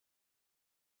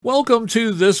Welcome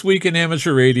to This Week in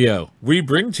Amateur Radio. We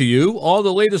bring to you all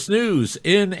the latest news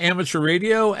in amateur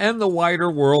radio and the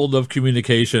wider world of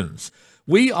communications.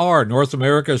 We are North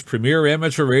America's premier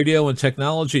amateur radio and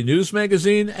technology news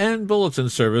magazine and bulletin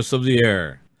service of the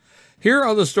air. Here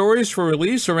are the stories for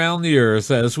release around the earth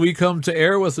as we come to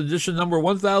air with edition number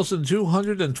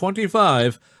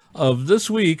 1225 of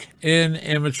This Week in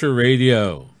Amateur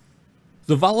Radio.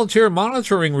 The Volunteer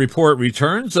Monitoring Report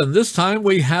returns, and this time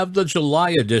we have the July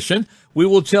edition. We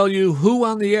will tell you who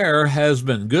on the air has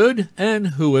been good and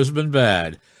who has been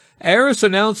bad. ARRS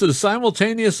announces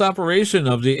simultaneous operation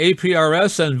of the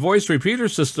APRS and voice repeater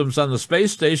systems on the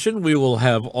space station. We will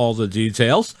have all the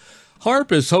details.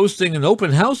 HAARP is hosting an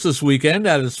open house this weekend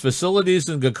at its facilities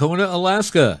in Gakona,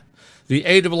 Alaska. The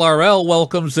ARRL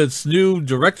welcomes its new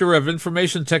Director of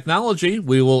Information Technology.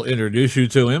 We will introduce you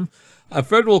to him. A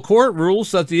federal court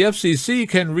rules that the FCC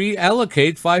can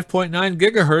reallocate 5.9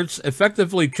 gigahertz,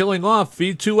 effectively killing off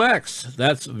V2X.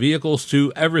 That's Vehicles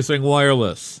to Everything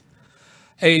Wireless.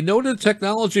 A noted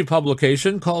technology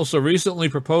publication calls the recently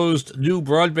proposed new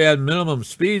broadband minimum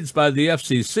speeds by the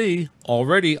FCC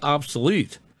already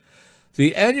obsolete.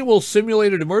 The annual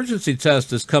simulated emergency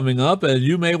test is coming up, and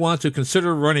you may want to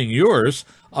consider running yours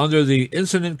under the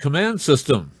Incident Command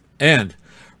System. And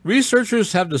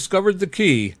researchers have discovered the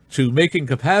key to making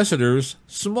capacitors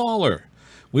smaller.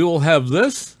 We will have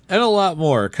this and a lot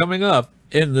more coming up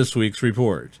in this week's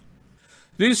report.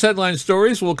 These headline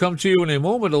stories will come to you in a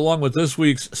moment along with this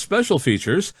week's special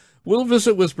features. We'll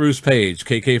visit with Bruce Page,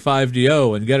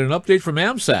 KK5DO, and get an update from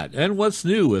AMSAT and what's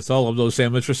new with all of those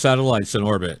amateur satellites in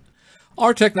orbit.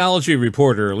 Our technology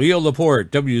reporter, Leo Laporte,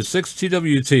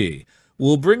 W6TWT,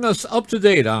 will bring us up to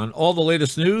date on all the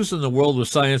latest news in the world of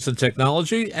science and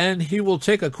technology, and he will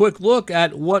take a quick look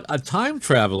at what a time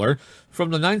traveler from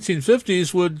the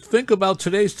 1950s would think about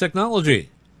today's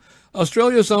technology.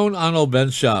 Australia's own Onno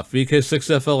Benschop,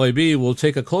 VK6FLAB, will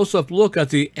take a close-up look at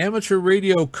the amateur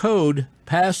radio code,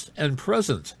 past and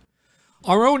present.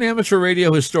 Our own amateur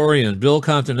radio historian, Bill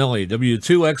Continelli,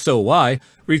 W2XOY,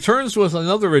 returns with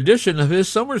another edition of his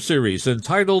summer series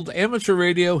entitled Amateur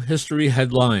Radio History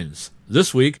Headlines.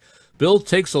 This week, Bill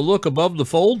takes a look above the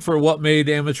fold for what made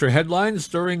amateur headlines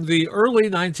during the early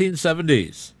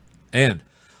 1970s. And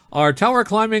our tower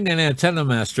climbing and antenna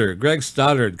master, Greg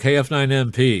Stoddard,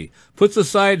 KF9MP, puts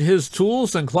aside his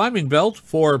tools and climbing belt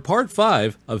for part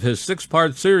 5 of his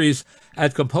 6-part series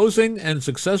at composing and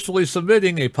successfully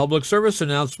submitting a public service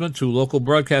announcement to local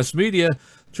broadcast media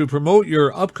to promote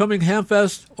your upcoming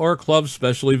Hamfest or club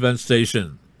special event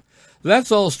station.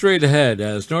 That's all straight ahead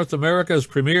as North America's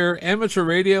premier amateur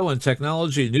radio and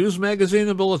technology news magazine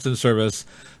and bulletin service,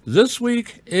 This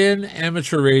Week in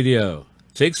Amateur Radio,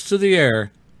 takes to the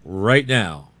air right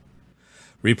now.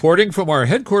 Reporting from our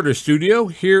headquarters studio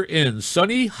here in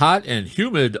sunny, hot, and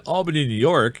humid Albany, New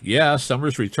York, yeah,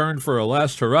 summer's returned for a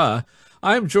last hurrah,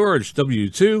 I'm George,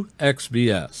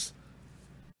 W2XBS.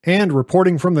 And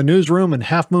reporting from the newsroom in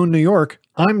Half Moon, New York,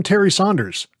 I'm Terry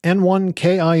Saunders,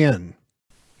 N1KIN.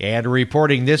 And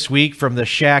reporting this week from the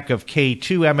shack of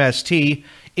K2MST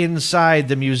inside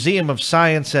the Museum of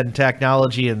Science and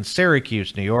Technology in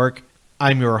Syracuse, New York,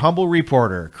 I'm your humble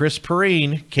reporter, Chris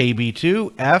Perrine,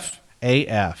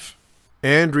 KB2FAF.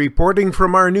 And reporting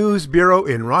from our news bureau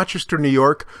in Rochester, New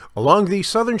York, along the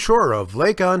southern shore of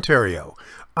Lake Ontario,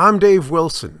 I'm Dave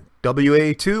Wilson,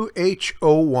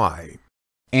 WA2HOY.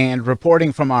 And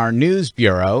reporting from our news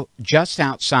bureau just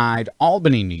outside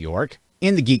Albany, New York,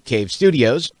 in the Geek Cave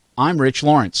studios, I'm Rich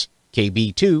Lawrence,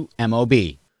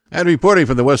 KB2MOB. And reporting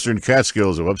from the western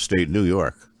Catskills of upstate New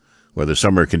York, where the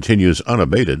summer continues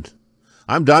unabated,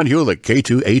 I'm Don Hulick,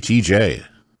 K2ATJ.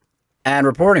 And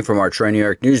reporting from our Troy, New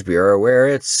York News Bureau, where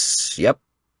it's,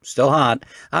 still hot,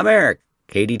 I'm Eric,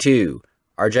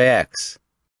 KD2RJX.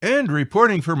 And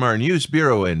reporting from our news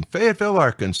bureau in Fayetteville,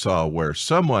 Arkansas, where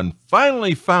someone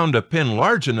finally found a pin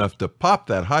large enough to pop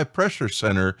that high-pressure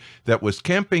center that was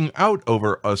camping out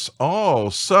over us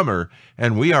all summer,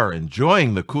 and we are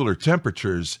enjoying the cooler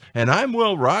temperatures. And I'm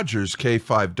Will Rogers,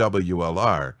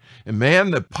 K5WLR. And man,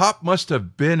 the pop must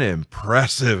have been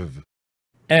impressive.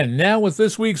 And now with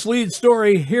this week's lead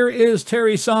story, here is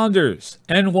Terry Saunders,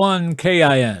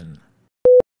 N1KIN.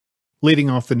 Leading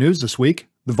off the news this week,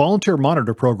 the Volunteer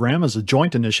Monitor Program is a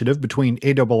joint initiative between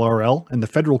ARRL and the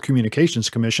Federal Communications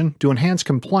Commission to enhance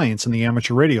compliance in the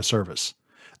amateur radio service.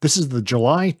 This is the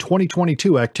July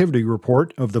 2022 activity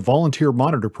report of the Volunteer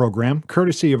Monitor Program,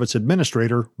 courtesy of its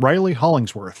administrator, Riley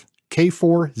Hollingsworth,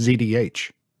 K4ZDH.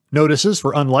 Notices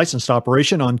for unlicensed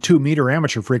operation on 2-meter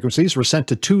amateur frequencies were sent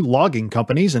to 2 logging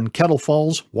companies in Kettle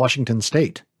Falls, Washington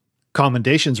State.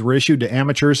 Commendations were issued to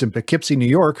amateurs in Poughkeepsie, New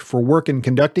York for work in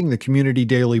conducting the Community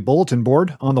Daily Bulletin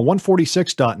Board on the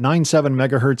 146.97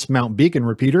 MHz Mount Beacon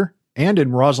repeater, and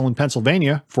in Roslyn,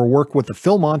 Pennsylvania for work with the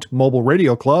Philmont Mobile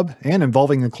Radio Club and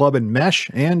involving the club in mesh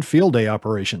and field day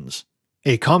operations.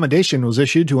 A commendation was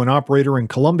issued to an operator in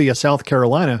Columbia, South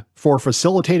Carolina for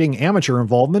facilitating amateur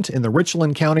involvement in the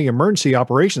Richland County Emergency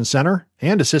Operations Center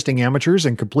and assisting amateurs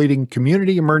in completing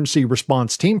community emergency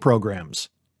response team programs.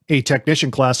 A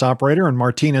technician class operator in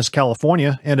Martinez,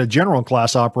 California, and a general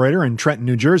class operator in Trenton,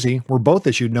 New Jersey were both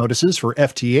issued notices for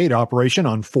FT8 operation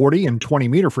on 40 and 20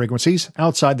 meter frequencies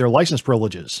outside their license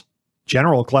privileges.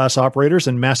 General class operators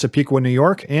in Massapequa, New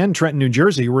York, and Trenton, New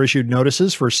Jersey were issued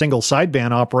notices for single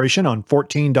sideband operation on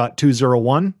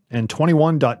 14.201 and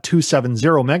 21.270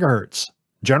 MHz.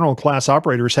 General class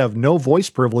operators have no voice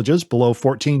privileges below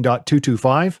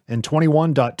 14.225 and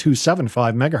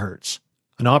 21.275 MHz.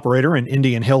 An operator in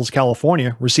Indian Hills,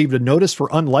 California, received a notice for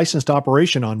unlicensed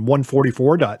operation on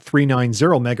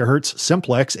 144.390 MHz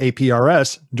simplex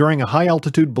APRS during a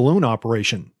high-altitude balloon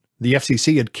operation. The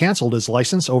FCC had canceled his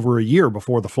license over a year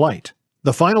before the flight.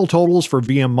 The final totals for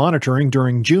VM monitoring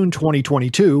during June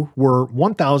 2022 were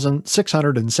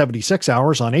 1,676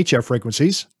 hours on HF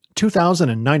frequencies,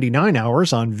 2,099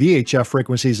 hours on VHF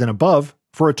frequencies and above,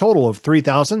 for a total of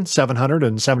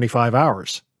 3,775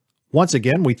 hours. Once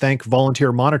again, we thank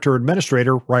Volunteer Monitor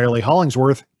Administrator Riley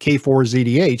Hollingsworth,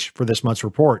 K4ZDH, for this month's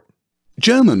report.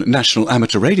 German National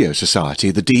Amateur Radio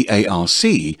Society, the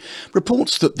DARC,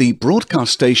 reports that the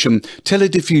broadcast station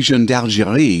Télédiffusion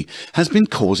d'Algérie has been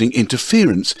causing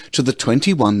interference to the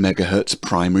 21 MHz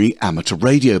primary amateur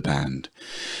radio band.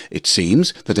 It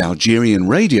seems that Algerian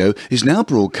radio is now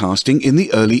broadcasting in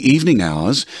the early evening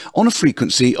hours on a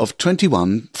frequency of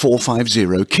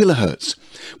 21,450 kHz,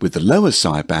 with the lower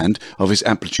sideband of its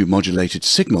amplitude-modulated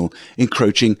signal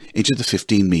encroaching into the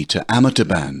 15-meter amateur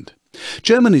band.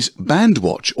 Germany's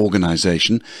Bandwatch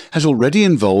organization has already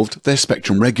involved their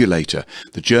spectrum regulator,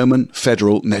 the German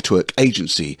Federal Network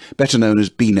Agency, better known as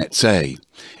BNetzA,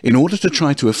 in order to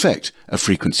try to effect a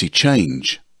frequency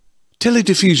change.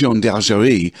 Télédiffusion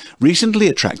d'Algérie recently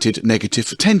attracted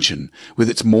negative attention with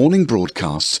its morning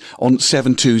broadcasts on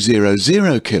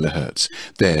 7200 kHz.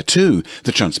 There too,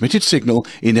 the transmitted signal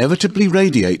inevitably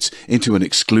radiates into an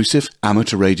exclusive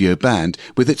amateur radio band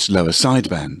with its lower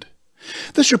sideband.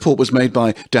 This report was made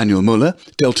by Daniel Muller,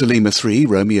 Delta Lima 3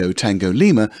 Romeo Tango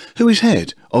Lima, who is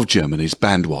head of Germany's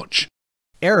Bandwatch.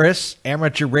 ARRS,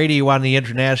 Amateur Radio on the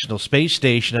International Space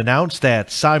Station, announced that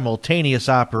simultaneous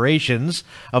operations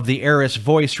of the ARRS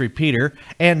voice repeater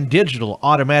and digital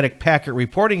automatic packet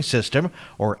reporting system,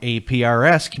 or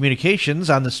APRS,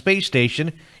 communications on the space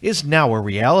station is now a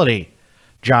reality.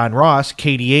 John Ross,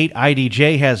 KD8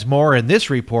 IDJ, has more in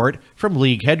this report from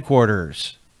League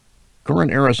headquarters.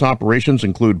 Current ARRS operations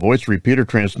include voice repeater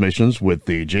transmissions with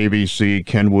the JVC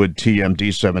Kenwood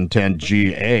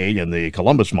TMD710GA in the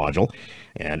Columbus module,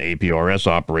 and APRS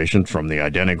operations from the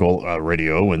identical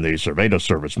radio in the Cerveda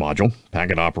service module.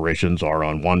 Packet operations are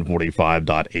on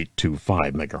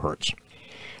 145.825 MHz.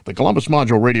 The Columbus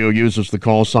module radio uses the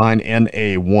call sign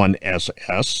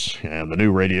NA1SS, and the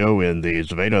new radio in the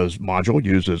Cerveda module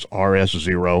uses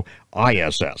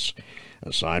RS0ISS.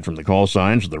 Aside from the call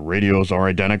signs, the radios are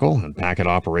identical, and packet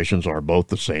operations are both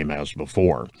the same as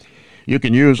before. You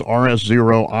can use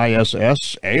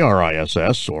RS0ISS,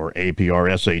 ARISS, or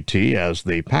APRSAT as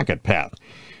the packet path.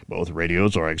 Both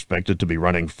radios are expected to be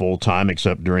running full-time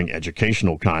except during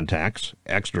educational contacts,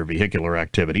 extravehicular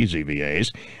activities,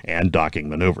 EVAs, and docking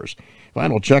maneuvers.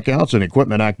 Final checkouts and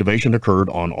equipment activation occurred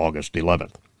on August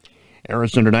 11th.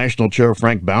 ARRS International Chair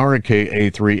Frank Bauer at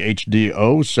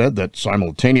KA3HDO said that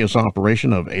simultaneous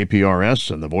operation of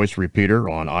APRS and the voice repeater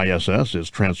on ISS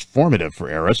is transformative for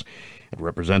ARRS. It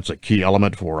represents a key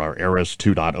element for our ARRS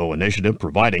 2.0 initiative,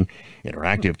 providing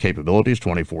interactive capabilities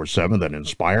 24/7 that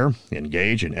inspire,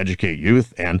 engage, and educate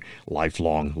youth and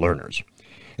lifelong learners,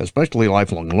 especially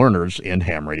lifelong learners in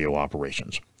ham radio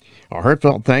operations. Our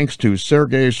heartfelt thanks to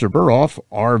Sergei Serburov,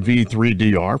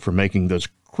 RV3DR, for making this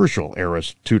crucial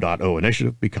ARRS 2.0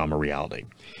 initiative become a reality.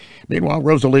 Meanwhile,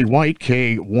 Rosalie White,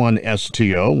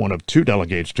 K1STO, one of two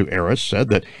delegates to ARRS, said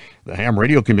that the ham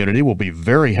radio community will be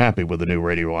very happy with the new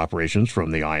radio operations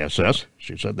from the ISS.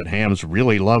 She said that hams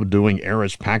really love doing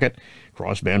ARRS packet,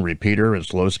 crossband repeater, and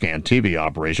slow scan TV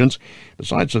operations.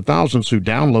 Besides the thousands who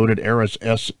downloaded ARRS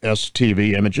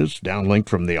SSTV images downlinked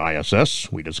from the ISS,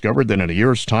 we discovered that in a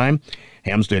year's time,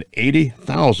 hams did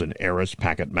 80,000 ARRS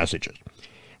packet messages.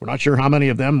 We're not sure how many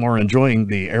of them are enjoying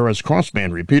the ARRS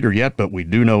crossband repeater yet, but we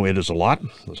do know it is a lot.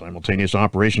 The simultaneous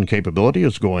operation capability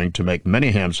is going to make many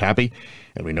hams happy,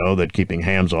 and we know that keeping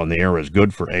hams on the air is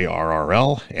good for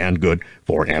ARRL and good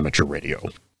for amateur radio.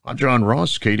 I'm John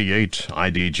Ross, KD8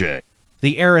 IDJ.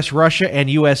 The ARRS Russia and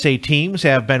USA teams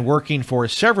have been working for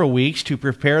several weeks to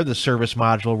prepare the service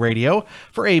module radio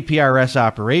for APRS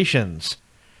operations.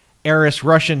 ARRS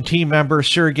Russian team member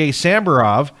Sergei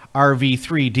Samburov,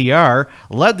 RV3DR,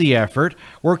 led the effort,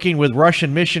 working with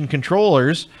Russian mission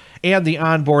controllers and the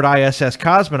onboard ISS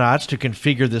cosmonauts to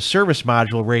configure the service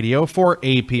module radio for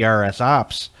APRS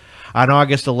ops. On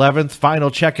August 11th,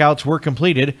 final checkouts were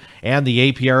completed, and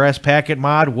the APRS packet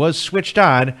mod was switched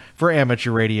on for amateur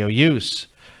radio use.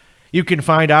 You can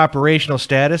find operational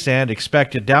status and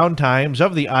expected downtimes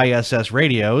of the ISS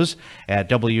radios at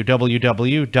www.arriss.org.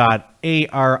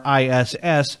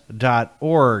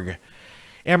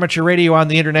 Amateur radio on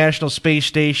the International Space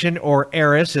Station, or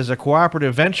ARRS, is a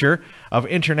cooperative venture of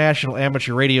international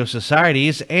amateur radio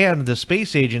societies and the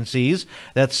space agencies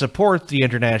that support the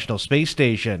International Space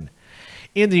Station.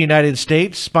 In the United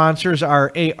States, sponsors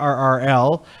are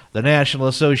ARRL, the National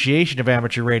Association of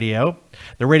Amateur Radio,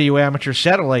 the Radio Amateur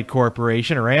Satellite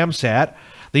Corporation, or AMSAT,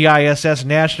 the ISS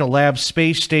National Lab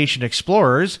Space Station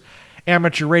Explorers,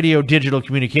 Amateur Radio Digital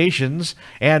Communications,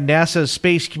 and NASA's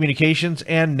Space Communications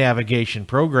and Navigation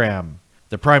Program.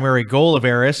 The primary goal of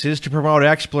ARRS is to promote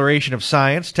exploration of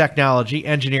science, technology,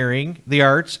 engineering, the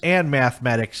arts, and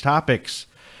mathematics topics.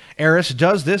 ARRS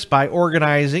does this by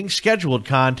organizing scheduled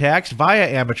contacts via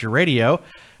amateur radio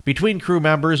between crew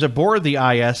members aboard the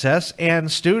ISS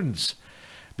and students.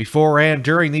 Before and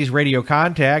during these radio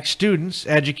contacts, students,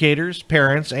 educators,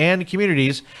 parents, and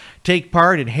communities take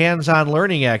part in hands-on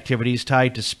learning activities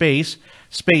tied to space,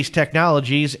 space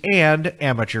technologies, and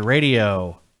amateur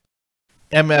radio.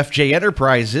 MFJ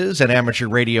Enterprises, an amateur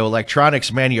radio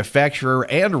electronics manufacturer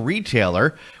and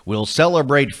retailer, will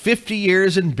celebrate 50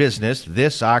 years in business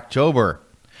this October.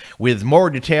 With more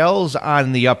details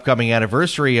on the upcoming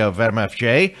anniversary of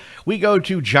MFJ, we go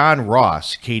to John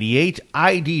Ross, KD8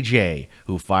 IDJ,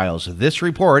 who files this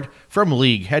report from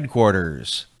League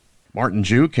headquarters. Martin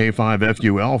Jew,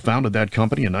 K5FUL, founded that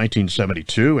company in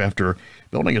 1972 after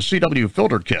building a CW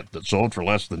filter kit that sold for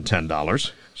less than $10.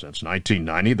 Since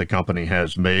 1990, the company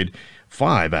has made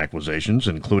 5 acquisitions,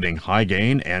 including High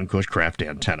Gain and Cushcraft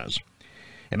antennas.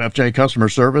 MFJ Customer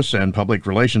Service and Public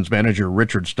Relations Manager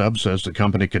Richard Stubbs says the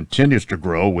company continues to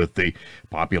grow with the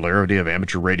popularity of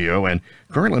amateur radio and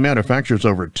currently manufactures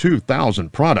over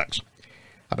 2,000 products.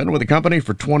 I've been with the company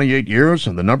for 28 years,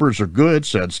 and the numbers are good,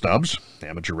 said Stubbs.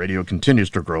 Amateur radio continues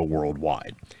to grow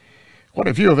worldwide. Quite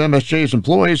a few of MFJ's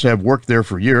employees have worked there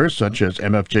for years, such as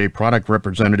MFJ product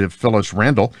representative Phyllis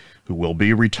Randall, who will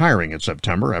be retiring in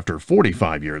September after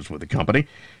 45 years with the company.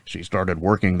 She started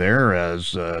working there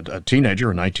as a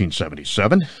teenager in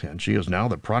 1977, and she is now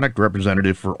the product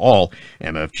representative for all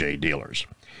MFJ dealers.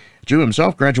 Jew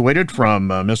himself graduated from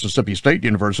Mississippi State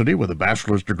University with a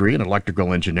bachelor's degree in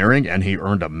electrical engineering, and he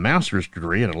earned a master's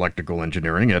degree in electrical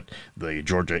engineering at the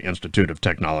Georgia Institute of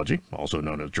Technology, also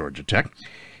known as Georgia Tech.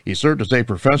 He served as a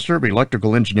professor of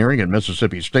electrical engineering at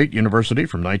Mississippi State University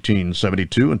from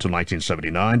 1972 until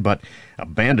 1979, but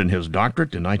abandoned his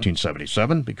doctorate in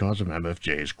 1977 because of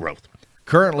MFJ's growth.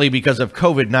 Currently, because of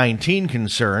COVID-19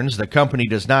 concerns, the company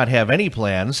does not have any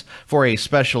plans for a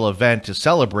special event to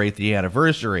celebrate the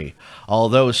anniversary,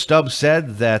 although Stubbs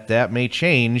said that may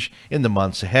change in the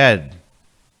months ahead.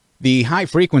 The High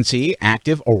Frequency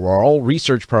Active Auroral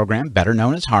Research Program, better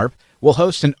known as HAARP, will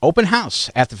host an open house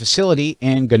at the facility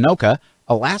in Anoka,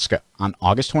 Alaska on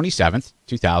August 27,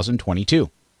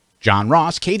 2022. John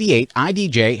Ross, KD8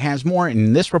 IDJ, has more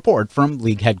in this report from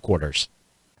League headquarters.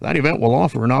 That event will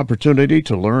offer an opportunity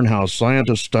to learn how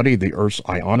scientists study the Earth's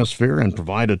ionosphere and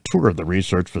provide a tour of the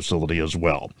research facility as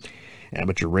well.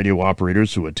 Amateur radio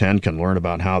operators who attend can learn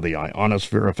about how the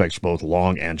ionosphere affects both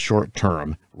long and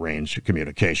short-term range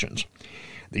communications.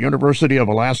 The University of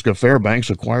Alaska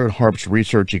Fairbanks acquired HAARP's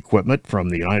research equipment from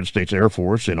the United States Air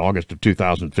Force in August of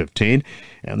 2015,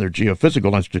 and their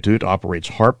Geophysical Institute operates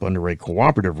HAARP under a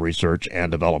cooperative research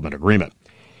and development agreement.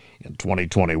 In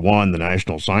 2021, the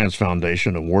National Science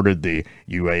Foundation awarded the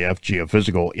UAF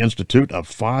Geophysical Institute a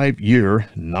 5-year,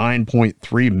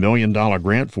 $9.3 million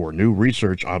grant for new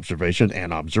research observation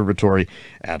and observatory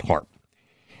at HAARP.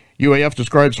 UAF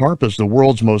describes HAARP as the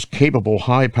world's most capable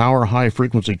high-power,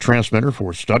 high-frequency transmitter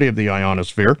for study of the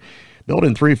ionosphere, built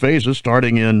in 3 phases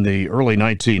starting in the early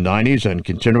 1990s and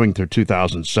continuing through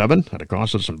 2007 at a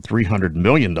cost of some $300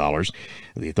 million.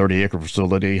 The 30-acre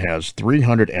facility has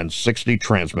 360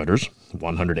 transmitters,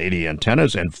 180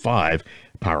 antennas, and 5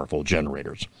 powerful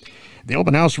generators. The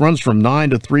open house runs from 9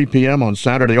 to 3 p.m. on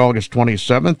Saturday, August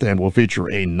 27th, and will feature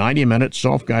a 90-minute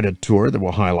self-guided tour that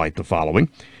will highlight the following: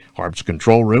 HAARP's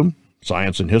control room,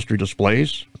 science and history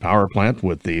displays, power plant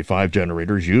with the 5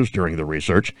 generators used during the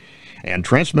research, and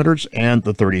transmitters and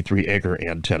the 33-acre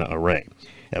antenna array.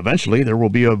 Eventually, there will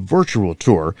be a virtual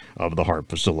tour of the HAARP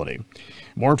facility.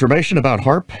 More information about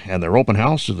HAARP and their open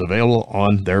house is available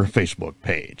on their Facebook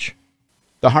page.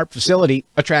 The HAARP facility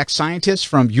attracts scientists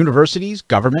from universities,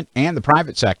 government, and the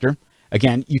private sector.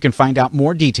 Again, you can find out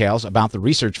more details about the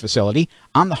research facility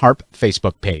on the HAARP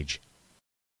Facebook page.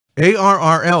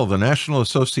 ARRL, the National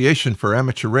Association for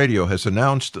Amateur Radio, has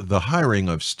announced the hiring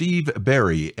of Steve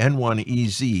Berry,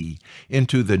 N1EZ,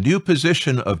 into the new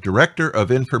position of Director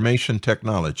of Information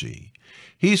Technology.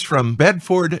 He's from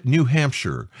Bedford, New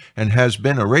Hampshire, and has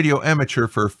been a radio amateur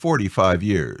for 45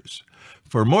 years.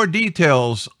 For more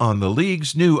details on the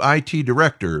League's new IT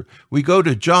director, we go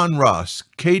to John Ross,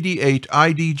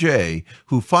 KD8IDJ,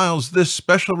 who files this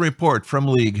special report from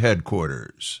League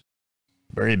headquarters.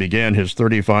 Berry began his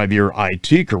 35-year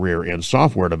IT career in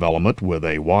software development with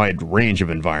a wide range of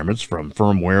environments, from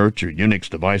firmware to Unix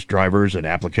device drivers and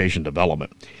application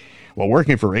development. While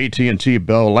working for AT&T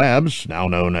Bell Labs, now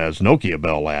known as Nokia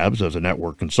Bell Labs, as a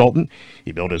network consultant,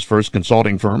 he built his first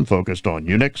consulting firm focused on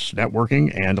Unix,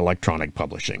 networking, and electronic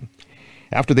publishing.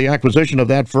 After the acquisition of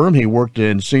that firm, he worked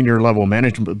in senior-level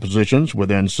management positions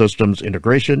within systems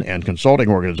integration and consulting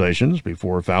organizations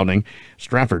before founding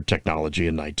Stratford Technology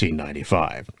in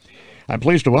 1995. I'm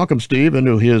pleased to welcome Steve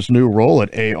into his new role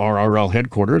at ARRL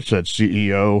headquarters, said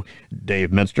CEO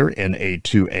Dave Minster,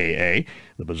 NA2AA.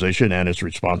 The position and its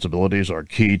responsibilities are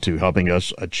key to helping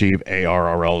us achieve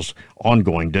ARRL's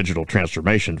ongoing digital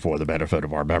transformation for the benefit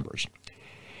of our members.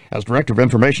 As Director of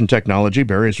Information Technology,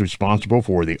 Berry is responsible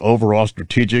for the overall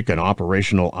strategic and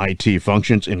operational IT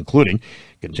functions, including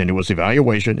continuous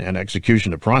evaluation and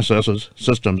execution of processes,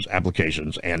 systems,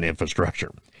 applications, and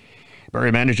infrastructure.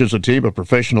 Berry manages a team of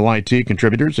professional IT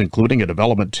contributors, including a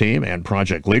development team and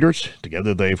project leaders.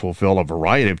 Together, they fulfill a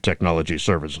variety of technology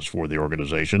services for the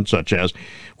organization, such as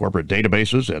corporate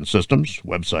databases and systems,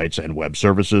 websites and web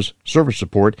services, server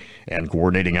support, and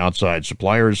coordinating outside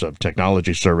suppliers of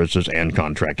technology services and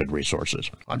contracted resources.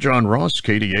 I'm John Ross,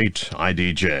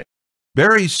 KD8IDJ.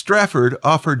 Berry Stratford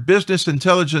offered business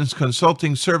intelligence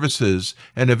consulting services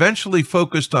and eventually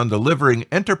focused on delivering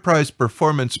enterprise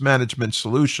performance management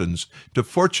solutions to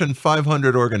Fortune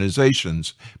 500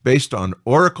 organizations based on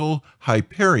Oracle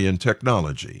Hyperion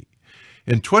technology.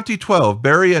 In 2012,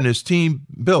 Berry and his team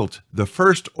built the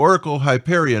first Oracle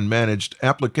Hyperion managed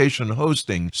application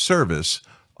hosting service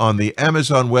on the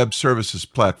Amazon Web Services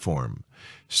platform.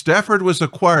 Stafford was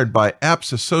acquired by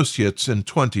Apps Associates in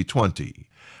 2020.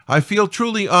 I feel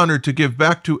truly honored to give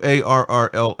back to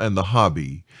ARRL and the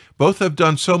hobby. Both have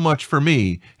done so much for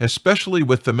me, especially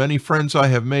with the many friends I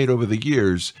have made over the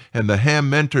years and the ham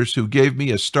mentors who gave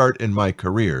me a start in my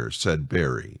career, said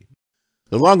Berry.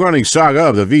 The long-running saga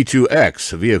of the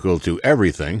V2X, Vehicle to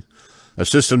Everything, a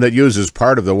system that uses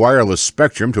part of the wireless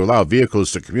spectrum to allow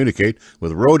vehicles to communicate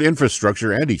with road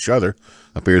infrastructure and each other,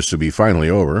 appears to be finally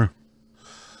over.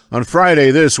 On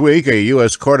Friday this week, a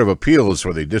U.S. Court of Appeals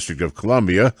for the District of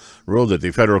Columbia ruled that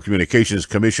the Federal Communications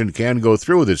Commission can go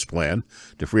through with its plan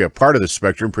to free up part of the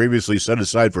spectrum previously set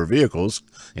aside for vehicles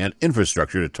and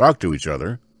infrastructure to talk to each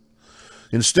other.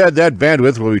 Instead, that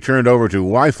bandwidth will be turned over to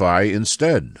Wi-Fi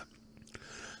instead.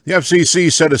 The FCC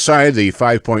set aside the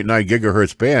 5.9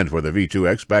 gigahertz band for the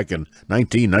V2X back in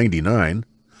 1999.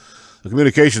 The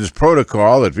communications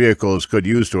protocol that vehicles could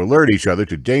use to alert each other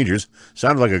to dangers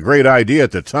sounded like a great idea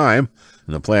at the time,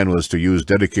 and the plan was to use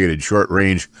dedicated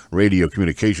short-range radio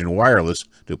communication wireless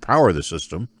to power the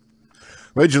system.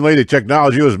 Originally, the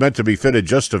technology was meant to be fitted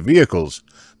just to vehicles,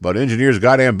 but engineers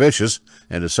got ambitious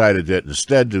and decided that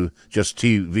instead to just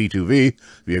V2V,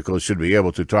 vehicles should be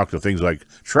able to talk to things like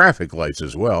traffic lights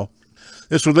as well.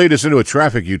 This would lead us into a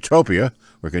traffic utopia,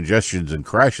 where congestions and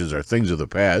crashes are things of the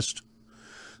past.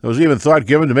 There was even thought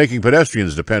given to making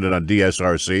pedestrians dependent on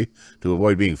DSRC to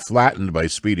avoid being flattened by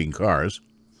speeding cars.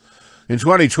 In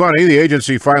 2020, the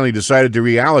agency finally decided to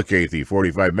reallocate the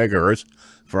 45 megahertz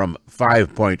from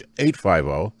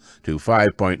 5.850 to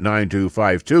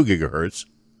 5.9252 gigahertz.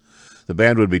 The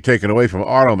band would be taken away from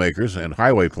automakers and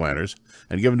highway planners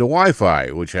and given to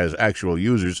Wi-Fi, which has actual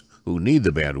users who need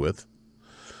the bandwidth.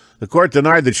 The court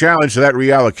denied the challenge to that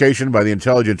reallocation by the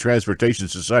Intelligent Transportation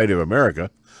Society of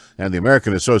America and the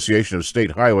American Association of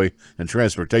State Highway and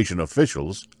Transportation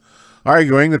Officials,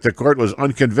 arguing that the court was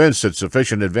unconvinced that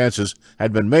sufficient advances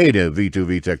had been made in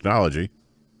V2V technology.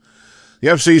 The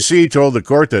FCC told the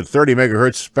court that 30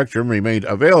 megahertz spectrum remained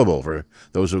available for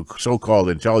those so-called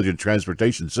intelligent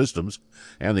transportation systems,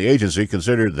 and the agency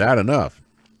considered that enough.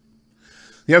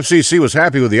 The FCC was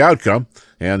happy with the outcome,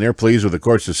 and they're pleased with the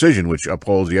court's decision, which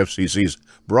upholds the FCC's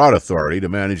broad authority to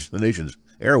manage the nation's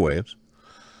airwaves.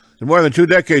 In more than 2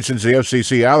 decades since the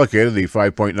FCC allocated the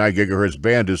 5.9 gigahertz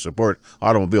band to support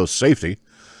automobile safety,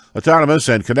 autonomous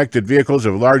and connected vehicles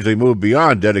have largely moved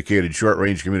beyond dedicated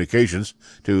short-range communications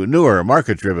to newer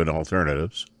market-driven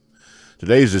alternatives.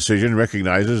 Today's decision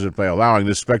recognizes that by allowing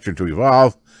this spectrum to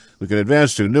evolve, we can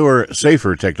advance to newer,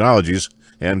 safer technologies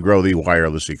and grow the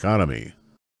wireless economy.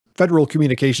 Federal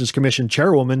Communications Commission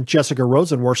Chairwoman Jessica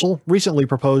Rosenworcel recently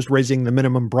proposed raising the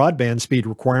minimum broadband speed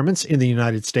requirements in the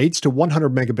United States to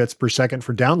 100 megabits per second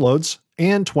for downloads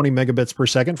and 20 megabits per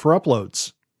second for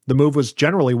uploads. The move was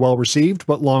generally well received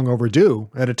but long overdue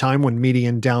at a time when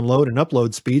median download and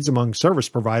upload speeds among service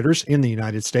providers in the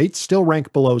United States still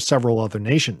rank below several other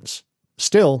nations.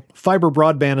 Still, Fiber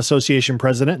Broadband Association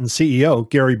President and CEO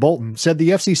Gary Bolton said the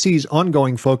FCC's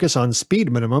ongoing focus on speed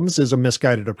minimums is a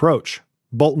misguided approach.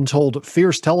 Bolton told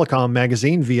Fierce Telecom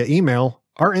magazine via email,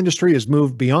 "Our industry has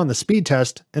moved beyond the speed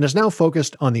test and is now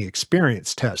focused on the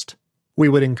experience test. We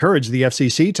would encourage the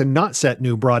FCC to not set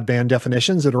new broadband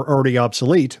definitions that are already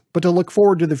obsolete, but to look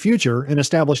forward to the future and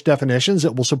establish definitions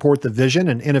that will support the vision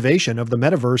and innovation of the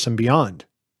metaverse and beyond.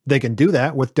 They can do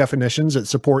that with definitions that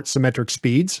support symmetric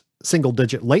speeds,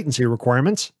 single-digit latency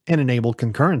requirements, and enable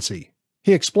concurrency."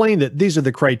 He explained that these are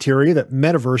the criteria that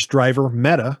metaverse driver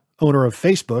Meta, owner of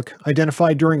Facebook,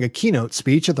 identified during a keynote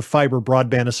speech at the Fiber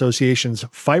Broadband Association's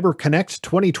Fiber Connect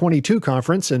 2022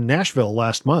 conference in Nashville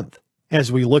last month.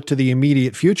 As we look to the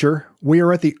immediate future, we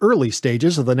are at the early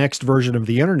stages of the next version of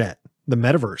the Internet, the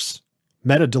metaverse.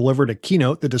 Meta delivered a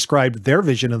keynote that described their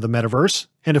vision of the metaverse,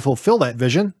 and to fulfill that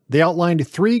vision, they outlined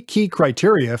 3 key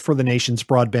criteria for the nation's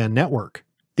broadband network.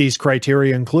 These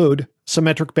criteria include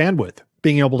symmetric bandwidth,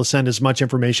 being able to send as much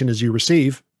information as you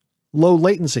receive, low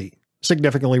latency,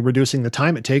 significantly reducing the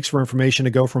time it takes for information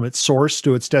to go from its source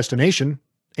to its destination,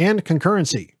 and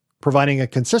concurrency, providing a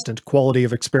consistent quality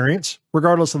of experience,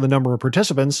 regardless of the number of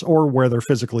participants or where they're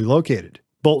physically located.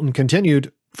 Bolton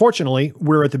continued, "Fortunately,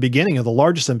 we're at the beginning of the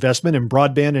largest investment in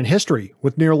broadband in history,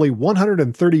 with nearly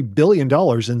 $130 billion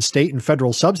in state and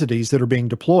federal subsidies that are being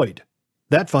deployed.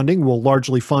 That funding will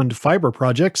largely fund fiber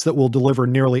projects that will deliver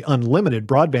nearly unlimited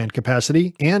broadband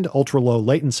capacity and ultra-low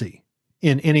latency.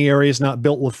 In any areas not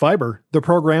built with fiber, the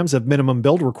programs have minimum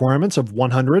build requirements of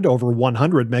 100 over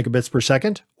 100 megabits per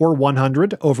second or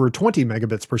 100 over 20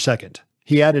 megabits per second."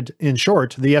 He added, in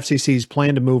short, the FCC's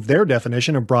plan to move their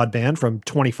definition of broadband from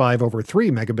 25 over 3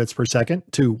 megabits per second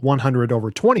to 100 over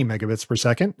 20 megabits per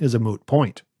second is a moot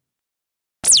point.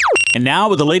 And now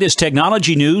with the latest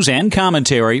technology news and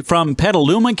commentary from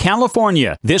Petaluma,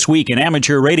 California. This Week in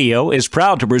Amateur Radio is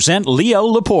proud to present Leo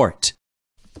Laporte.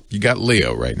 You got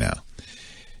Leo right now.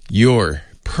 Your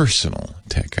personal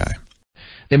tech guy.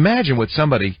 Imagine with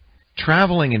somebody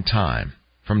traveling in time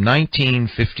from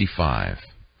 1955.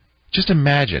 Just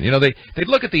imagine, they'd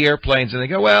look at the airplanes and they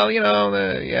go, well, you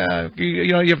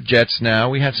have jets now.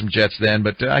 We had some jets then,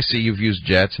 but I see you've used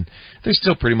jets, and they're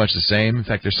still pretty much the same. In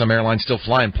fact, there's some airlines still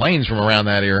flying planes from around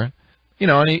that era.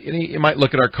 And you might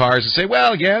look at our cars and say,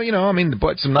 well, yeah,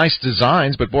 some nice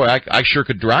designs, but boy, I sure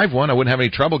could drive one. I wouldn't have any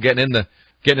trouble getting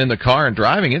in the car and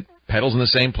driving it. Pedals in the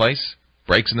same place,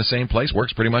 brakes in the same place,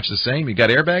 works pretty much the same. You got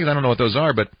airbags? I don't know what those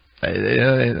are, but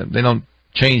they don't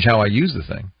change how I use the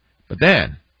thing. But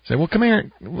then say, well, come here,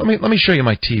 let me show you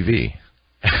my TV.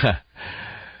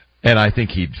 And I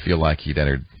think he'd feel like he'd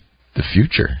entered the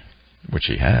future, which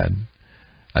he had.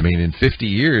 I mean, in 50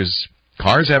 years,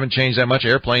 cars haven't changed that much,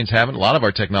 airplanes haven't. A lot of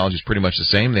our technology is pretty much the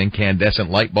same, the incandescent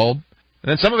light bulb. And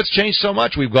then some of it's changed so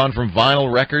much. We've gone from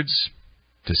vinyl records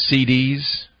to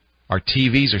CDs. Our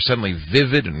TVs are suddenly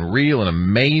vivid and real and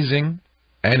amazing.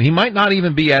 And he might not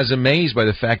even be as amazed by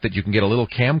the fact that you can get a little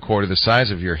camcorder the size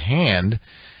of your hand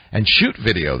and shoot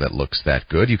video that looks that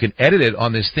good. You can edit it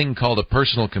on this thing called a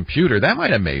personal computer. That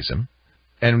might amaze him.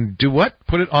 And do what?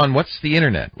 Put it on what's the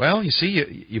Internet? Well, you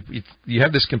see, you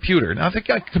have this computer. Now,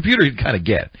 the computer you'd kind of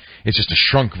get. It's just a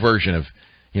shrunk version of,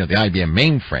 the IBM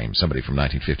mainframe somebody from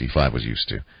 1955 was used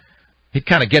to. He'd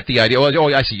kind of get the idea.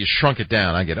 Oh, I see. You shrunk it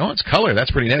down. I get, it's color.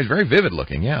 That's pretty nice. Very vivid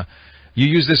looking, yeah. You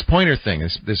use this pointer thing,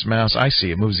 this mouse. I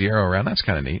see. It moves the arrow around. That's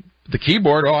kind of neat. The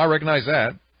keyboard, I recognize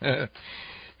that.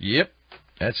 Yep.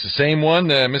 That's the same one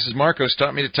Mrs. Marcos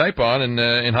taught me to type on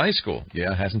in high school.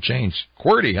 Yeah, it hasn't changed.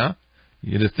 QWERTY, huh?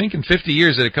 You'd think in 50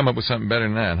 years they'd have come up with something better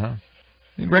than that, huh?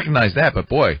 You'd recognize that, but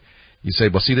boy, You say,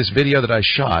 well, see this video that I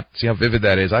shot, see how vivid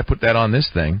that is? I put that on this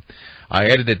thing. I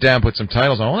edited it down, put some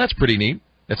titles on. Oh, that's pretty neat.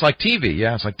 It's like TV.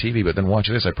 Yeah, it's like TV, but then watch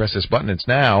this. I press this button. It's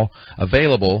now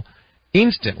available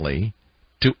instantly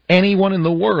to anyone in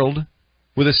the world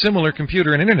with a similar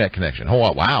computer and internet connection.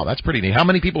 Oh, wow, that's pretty neat. How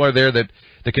many people are there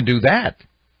that can do that?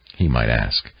 He might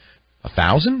ask.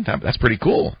 1,000? That's pretty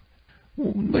cool.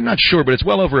 We're not sure, but it's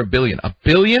well over 1 billion. 1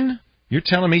 billion? You're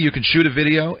telling me you can shoot a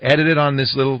video, edit it on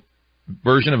this little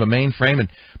version of a mainframe, and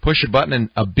push a button, and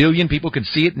 1 billion people can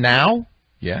see it now?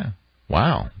 Yeah.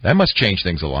 Wow. That must change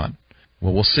things a lot.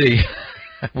 Well, we'll see.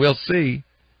 We'll see.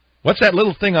 What's that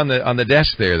little thing on the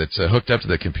desk there that's hooked up to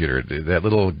the computer?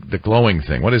 The glowing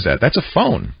thing. What is that? That's a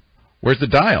phone. Where's the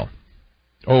dial?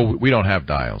 Oh, we don't have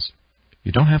dials.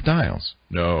 You don't have dials?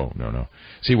 No.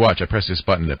 See, watch. I press this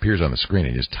button. It appears on the screen,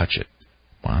 and you just touch it.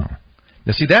 Wow.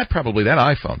 Now, see, that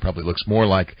iPhone probably looks more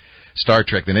like Star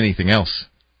Trek than anything else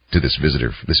to this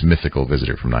visitor, this mythical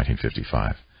visitor from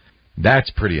 1955. That's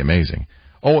pretty amazing.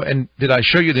 Oh, and did I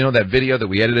show you, that video that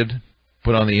we edited,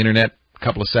 put on the internet a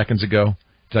couple of seconds ago?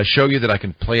 Did I show you that I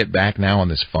can play it back now on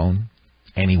this phone?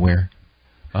 Anywhere?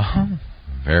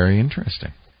 Very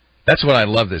interesting. That's what I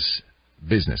love this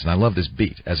business, and I love this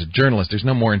beat. As a journalist, there's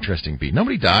no more interesting beat.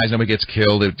 Nobody dies, nobody gets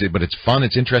killed, but it's fun,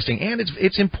 it's interesting, and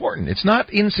it's important. It's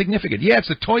not insignificant. Yeah, it's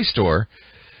a toy store,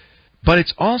 but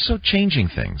it's also changing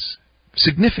things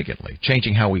significantly,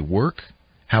 changing how we work,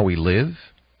 how we live,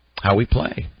 how we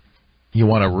play. You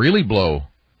want to really blow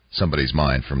somebody's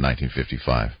mind from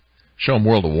 1955? Show them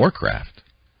World of Warcraft.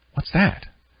 What's that?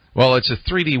 Well, it's a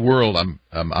 3D world.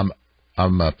 I'm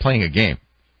playing a game.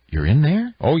 You're in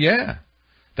there? Oh yeah,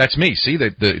 that's me. See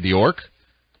the orc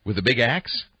with the big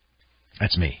axe?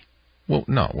 That's me. Well,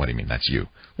 no. What do you mean? That's you.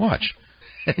 Watch.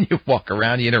 And you walk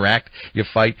around, you interact, you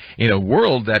fight in a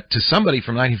world that to somebody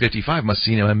from 1955 must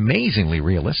seem amazingly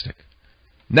realistic.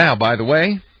 Now, by the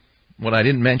way, what I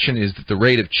didn't mention is that the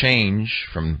rate of change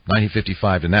from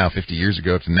 1955 to now, 50 years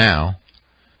ago to now,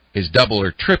 is double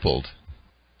or tripled.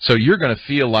 So you're going to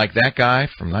feel like that guy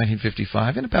from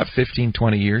 1955 in about 15,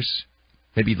 20 years,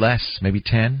 maybe less, maybe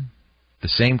 10. The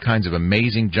same kinds of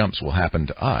amazing jumps will happen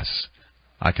to us.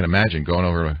 I can imagine going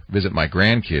over to visit my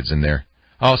grandkids and they're,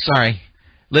 oh, sorry,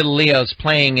 little Leo's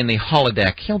playing in the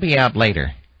holodeck. He'll be out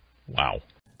later. Wow.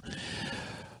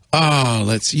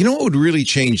 You know what would really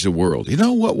change the world? You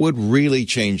know what would really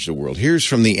change the world? Here's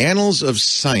from the Annals of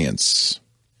Science.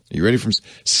 Are you ready for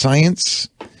science?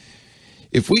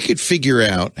 If we could figure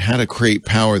out how to create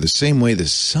power the same way the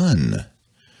sun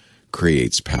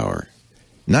creates power,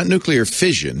 not nuclear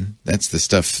fission, that's the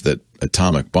stuff that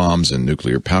atomic bombs and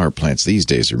nuclear power plants these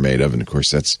days are made of, and of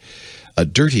course that's a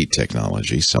dirty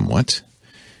technology somewhat,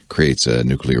 creates a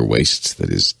nuclear waste that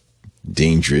is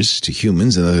dangerous to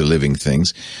humans and other living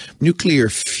things. Nuclear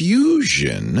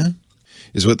fusion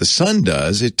is what the sun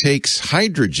does. It takes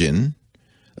hydrogen,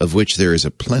 of which there is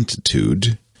a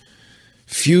plentitude,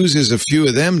 fuses a few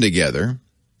of them together,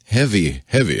 heavy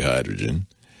hydrogen,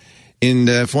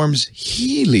 and forms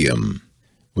helium,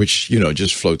 which,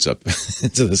 just floats up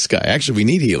into the sky. Actually, we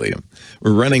need helium.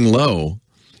 We're running low.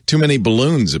 Too many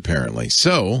balloons, apparently.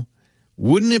 So,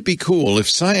 wouldn't it be cool if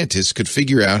scientists could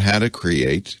figure out how to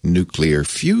create nuclear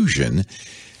fusion?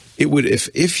 It would,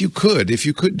 if you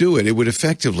could do it, it would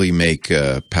effectively make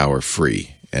power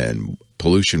free and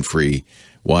pollution free,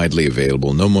 widely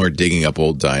available. No more digging up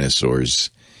old dinosaurs.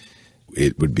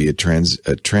 It would be a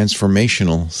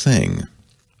transformational thing.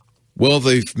 Well,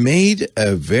 they've made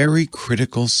a very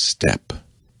critical step.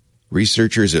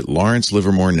 Researchers at Lawrence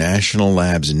Livermore National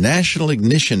Lab's National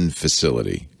Ignition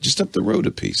Facility, just up the road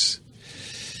a piece.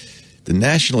 The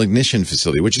National Ignition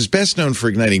Facility, which is best known for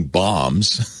igniting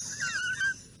bombs.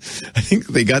 I think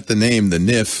they got the name, the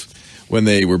NIF, when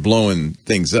they were blowing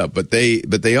things up. But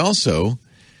they also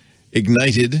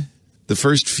ignited the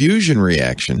first fusion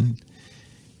reaction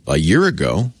a year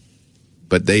ago.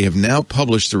 But they have now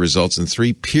published the results in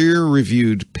 3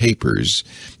 peer-reviewed papers.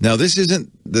 Now, this isn't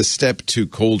the step to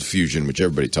cold fusion, which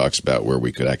everybody talks about, where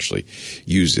we could actually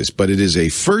use this. But it is a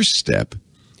first step,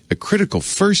 a critical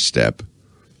first step,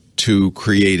 to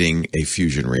creating a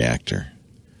fusion reactor.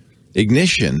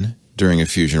 Ignition during a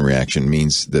fusion reaction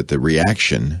means that the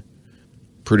reaction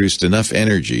produced enough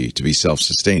energy to be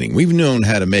self-sustaining. We've known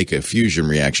how to make a fusion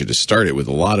reaction to start it with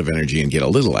a lot of energy and get a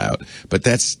little out, but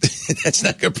that's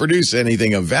not going to produce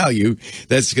anything of value.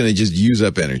 That's going to just use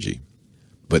up energy.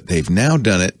 But they've now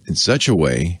done it in such a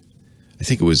way. I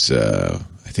think it was.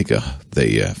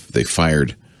 They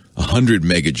fired 100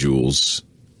 megajoules.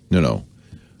 No.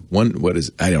 What is?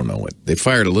 I don't know what they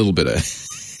fired. A little bit of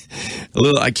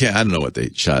I don't know what they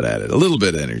shot at it. A little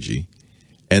bit of energy.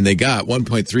 And they got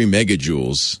 1.3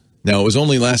 megajoules Now, it was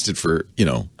only lasted for,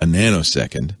 a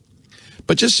nanosecond.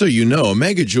 But just so you know, a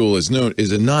megajoule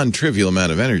is a non-trivial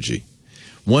amount of energy.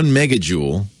 1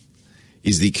 megajoule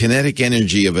is the kinetic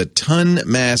energy of a ton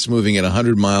mass moving at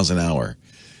 100 miles an hour.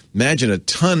 Imagine a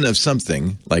ton of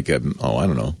something like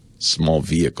small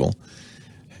vehicle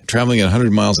traveling at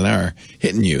 100 miles an hour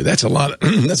hitting you. That's a lot.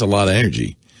 That's a lot of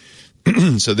energy.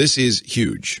 So this is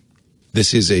huge.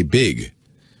 This is a big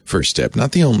first step,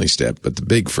 not the only step, but the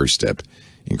big first step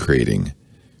in creating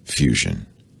fusion.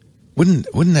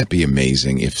 Wouldn't that be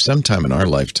amazing if sometime in our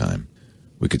lifetime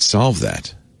we could solve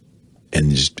that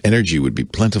and just energy would be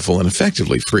plentiful and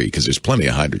effectively free because there's plenty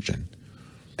of hydrogen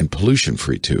and pollution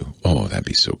free too. Oh, that'd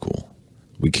be so cool.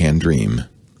 We can dream.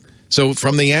 So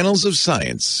from the annals of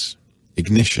science,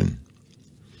 ignition.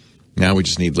 Now we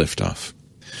just need liftoff.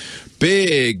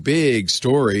 Big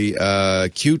story.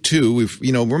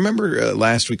 Q2. Remember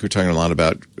last week we were talking a lot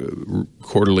about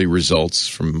quarterly results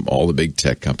from all the big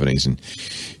tech companies, and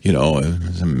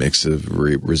a mix of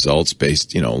results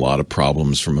based. A lot of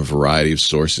problems from a variety of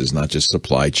sources, not just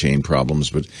supply chain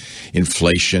problems, but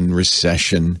inflation,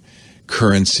 recession,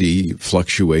 currency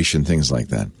fluctuation, things like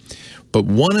that. But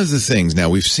one of the things now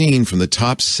we've seen from the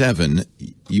top 7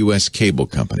 U.S. cable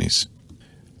companies,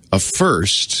 a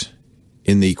first.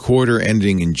 In the quarter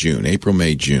ending in June, April,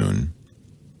 May, June,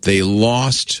 they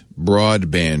lost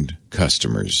broadband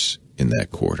customers in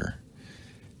that quarter.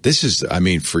 This is,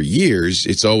 for years,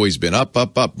 it's always been up,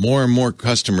 more and more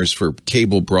customers for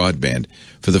cable broadband.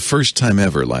 For the first time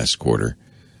ever last quarter,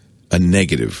 a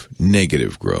negative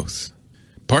growth.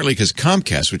 Partly because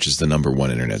Comcast, which is the number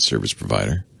 1 internet service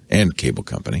provider and cable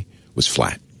company, was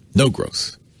flat. No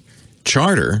growth.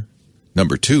 Charter,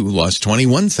 number 2, lost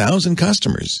 21,000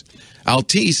 customers.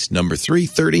 Altice, number 3,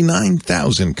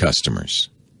 39,000 customers.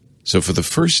 So for the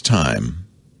first time,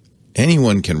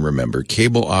 anyone can remember,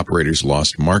 cable operators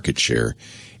lost market share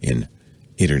in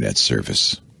internet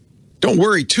service. Don't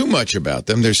worry too much about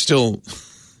them. They're still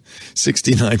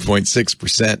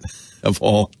 69.6% of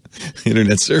all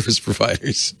internet service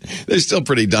providers. They're still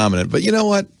pretty dominant. But you know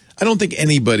what? I don't think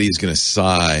anybody is going to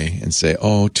sigh and say,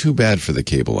 oh, too bad for the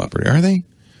cable operator. Are they?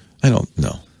 I don't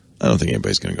know. I don't think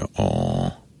anybody's going to go,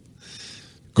 oh.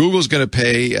 Google's going to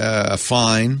pay a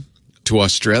fine to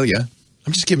Australia.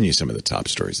 I'm just giving you some of the top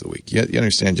stories of the week. You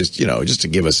understand? Just to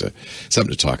give us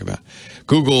something to talk about.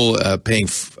 Google paying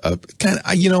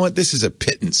you know what? This is a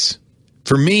pittance.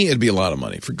 For me, it'd be a lot of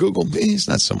money. For Google, it's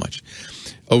not so much.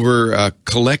 Over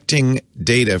collecting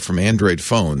data from Android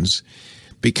phones,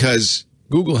 because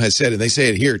Google has said, and they say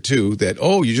it here too, that,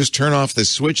 you just turn off this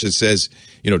switch that says,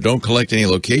 don't collect any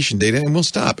location data and we'll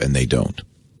stop. And they don't.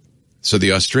 So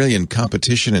the Australian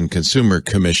Competition and Consumer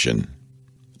Commission,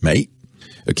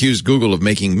 accused Google of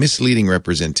making misleading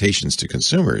representations to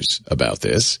consumers about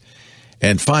this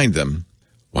and fined them,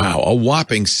 a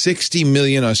whopping 60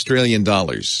 million Australian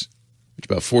dollars, which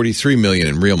is about 43 million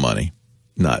in real money.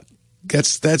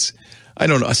 That's I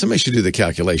don't know. Somebody should do the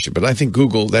calculation, but I think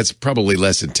Google, that's probably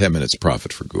less than 10 minutes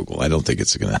profit for Google. I don't think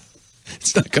it's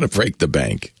not going to break the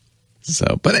bank.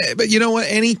 So, but you know what?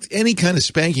 Any kind of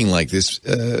spanking like this,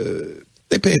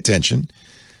 they pay attention.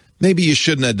 Maybe you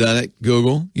shouldn't have done it,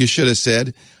 Google. You should have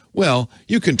said, well,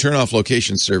 you can turn off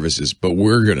location services, but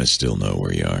we're going to still know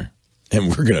where you are.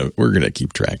 And we're going to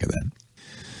keep track of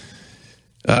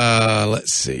that.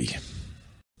 Let's see.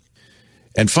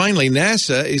 And finally,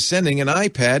 NASA is sending an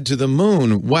iPad to the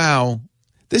moon. Wow.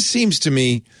 This seems to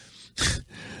me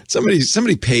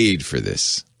somebody paid for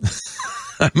this.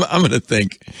 I'm going to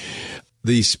think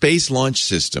the Space Launch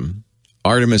System,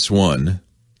 Artemis 1,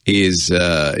 is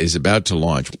about to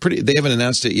launch. They haven't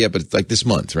announced it yet, but it's like this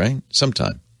month, right?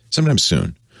 Sometime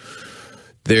soon.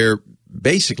 They're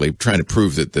basically trying to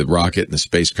prove that the rocket and the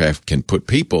spacecraft can put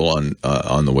people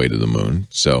on the way to the moon.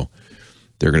 So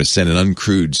they're going to send an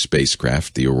uncrewed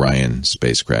spacecraft, the Orion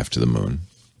spacecraft, to the moon.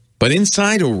 But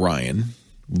inside Orion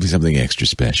will be something extra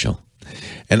special.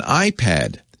 An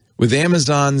iPad with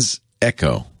Amazon's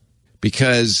Echo,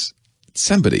 because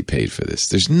somebody paid for this.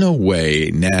 There's no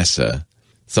way NASA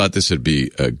thought this would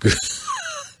be a good...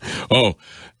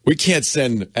 we can't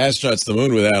send astronauts to the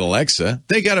moon without Alexa.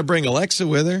 They got to bring Alexa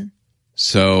with her.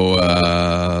 So,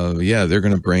 they're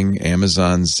going to bring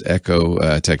Amazon's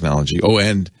Echo technology. Oh,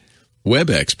 and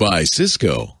WebEx by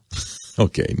Cisco.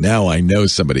 Okay, now I know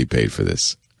somebody paid for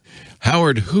this.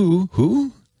 Howard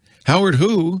Hu,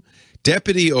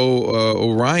 Deputy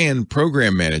Orion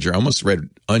Program Manager. I almost read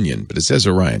Onion, but it says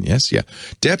Orion. Yes, yeah.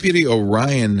 Deputy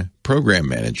Orion Program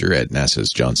Manager at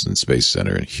NASA's Johnson Space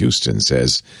Center in Houston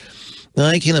says,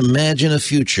 I can imagine a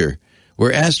future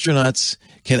where astronauts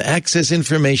can access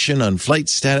information on flight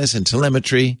status and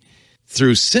telemetry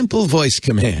through simple voice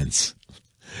commands.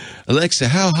 Alexa,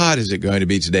 how hot is it going to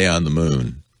be today on the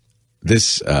moon?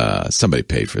 This, somebody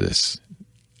paid for this.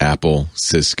 Apple,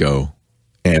 Cisco,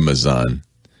 Amazon.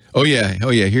 Oh yeah,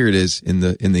 here it is in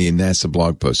the NASA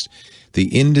blog post.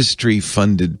 The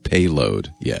industry-funded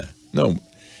payload. Yeah. No,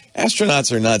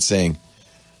 astronauts are not saying,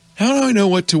 how do I know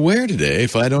what to wear today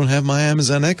if I don't have my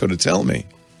Amazon Echo to tell me?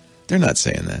 They're not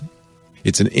saying that.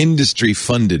 It's an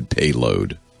industry-funded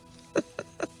payload.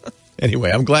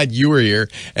 Anyway, I'm glad you were here,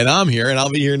 and I'm here, and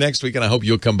I'll be here next week, and I hope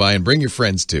you'll come by and bring your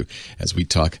friends too as we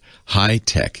talk high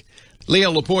tech. Leo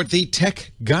Laporte, the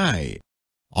tech guy.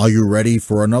 Are you ready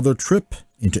for another trip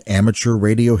into amateur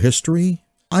radio history?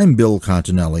 I'm Bill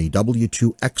Continelli,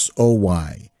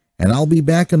 W2XOY, and I'll be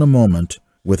back in a moment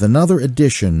with another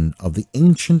edition of the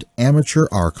Ancient Amateur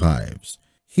Archives,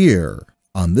 here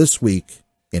on This Week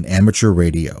in Amateur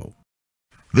Radio.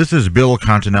 This is Bill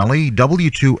Continelli,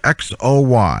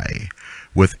 W2XOY,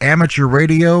 with Amateur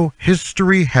Radio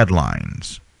History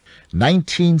Headlines.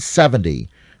 1970.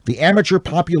 The amateur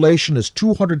population is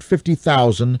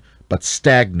 250,000, but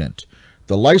stagnant.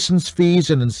 The license fees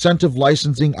and incentive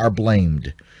licensing are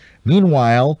blamed.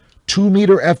 Meanwhile,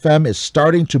 2-meter FM is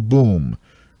starting to boom.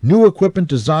 New equipment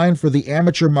designed for the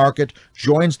amateur market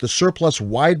joins the surplus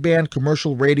wideband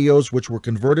commercial radios which were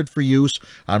converted for use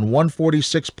on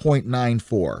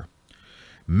 146.94.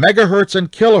 Megahertz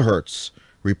and kilohertz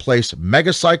replace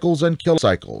megacycles and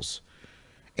kilocycles.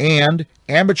 And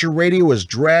amateur radio is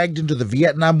dragged into the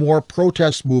Vietnam War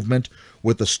protest movement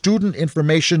with the Student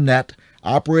Information Net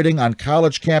operating on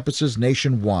college campuses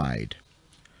nationwide.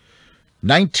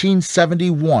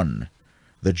 1971.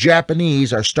 The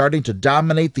Japanese are starting to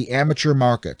dominate the amateur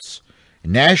markets.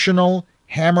 National,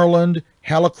 Hammarlund,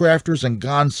 Hallicrafters, and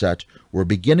Gonset were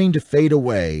beginning to fade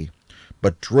away,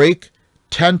 but Drake,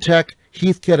 Tentec,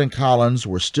 Heathkit, and Collins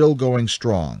were still going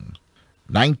strong.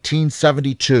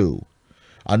 1972.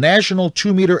 A national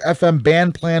 2-meter FM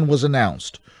band plan was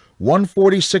announced.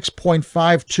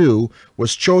 146.52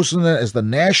 was chosen as the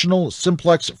national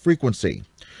simplex frequency.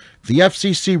 The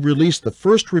FCC released the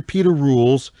first repeater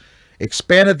rules,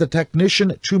 expanded the technician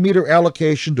 2-meter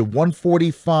allocation to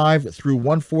 145 through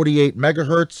 148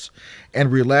 megahertz,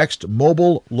 and relaxed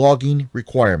mobile logging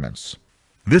requirements.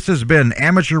 This has been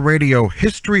Amateur Radio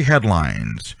History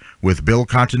Headlines with Bill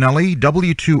Continelli,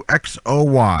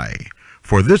 W2XOY,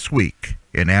 for This Week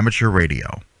in Amateur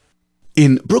Radio.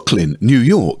 In Brooklyn, New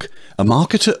York, a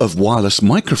marketer of wireless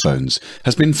microphones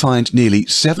has been fined nearly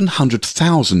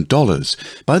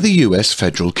 $700,000 by the U.S.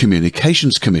 Federal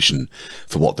Communications Commission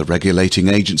for what the regulating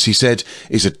agency said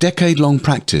is a decade-long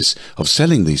practice of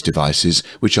selling these devices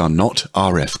which are not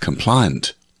RF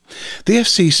compliant. The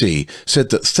FCC said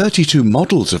that 32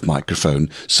 models of microphone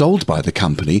sold by the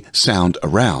company Sound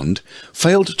Around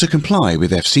failed to comply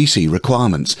with FCC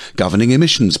requirements governing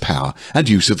emissions power and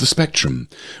use of the spectrum,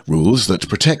 rules that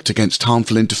protect against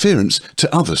harmful interference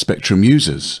to other spectrum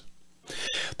users.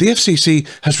 The FCC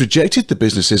has rejected the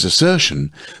business's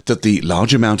assertion that the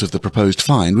large amount of the proposed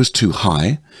fine was too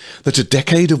high, that a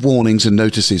decade of warnings and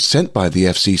notices sent by the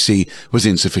FCC was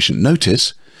insufficient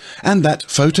notice, and that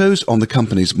photos on the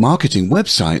company's marketing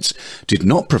websites did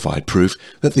not provide proof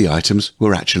that the items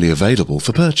were actually available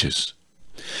for purchase.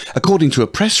 According to a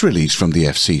press release from the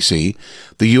FCC,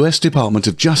 the US Department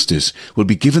of Justice will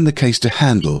be given the case to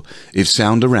handle if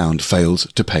Sound Around fails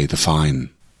to pay the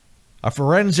fine. A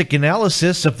forensic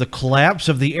analysis of the collapse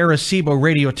of the Arecibo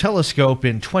radio telescope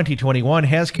in 2021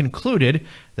 has concluded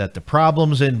that the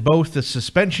problems in both the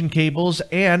suspension cables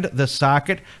and the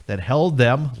socket that held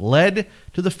them led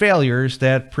to the failures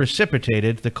that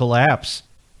precipitated the collapse.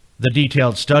 The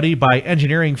detailed study by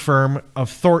engineering firm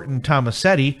of Thornton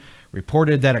Tomasetti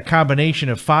reported that a combination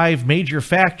of 5 major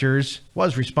factors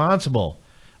was responsible.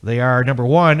 They are, number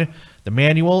 1, the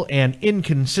manual and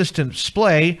inconsistent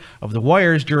splay of the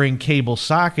wires during cable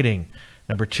socketing.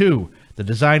 Number 2, the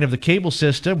design of the cable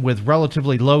system with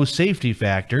relatively low safety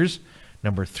factors.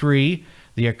 Number 3,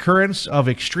 the occurrence of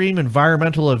extreme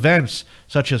environmental events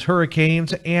such as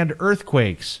hurricanes and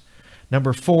earthquakes.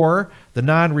 Number 4, the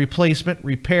non-replacement,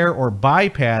 repair, or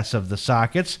bypass of the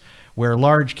sockets where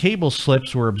large cable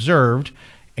slips were observed.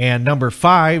 And number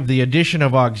 5, the addition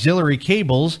of auxiliary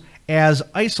cables as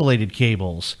isolated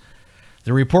cables.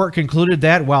 The report concluded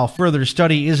that while further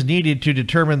study is needed to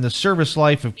determine the service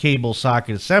life of cable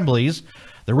socket assemblies,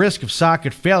 the risk of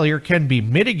socket failure can be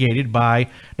mitigated by,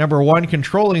 number 1,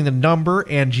 controlling the number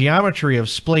and geometry of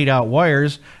splayed out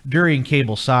wires during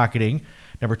cable socketing,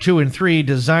 number 2 and 3,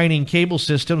 designing cable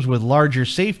systems with larger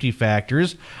safety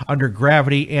factors under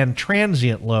gravity and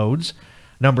transient loads,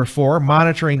 Number 4,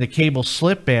 monitoring the cable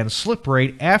slip and slip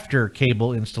rate after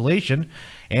cable installation.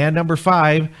 And number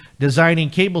 5, designing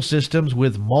cable systems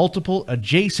with multiple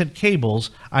adjacent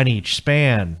cables on each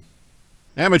span.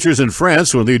 Amateurs in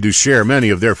France will need to share many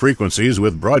of their frequencies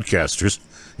with broadcasters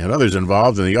and others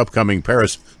involved in the upcoming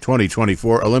Paris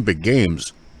 2024 Olympic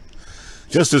Games.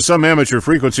 Just as some amateur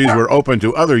frequencies were open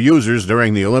to other users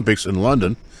during the Olympics in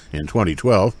London in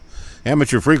 2012,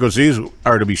 amateur frequencies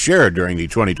are to be shared during the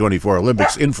 2024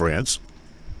 Olympics in France.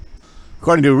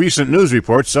 According to recent news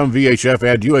reports, some VHF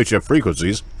and UHF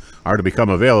frequencies are to become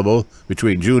available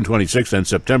between June 26th and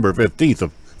September 15th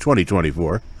of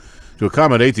 2024 to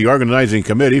accommodate the organizing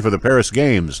committee for the Paris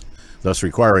Games, thus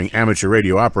requiring amateur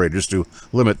radio operators to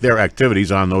limit their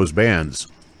activities on those bands.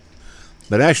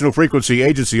 The National Frequency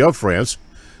Agency of France,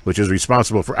 which is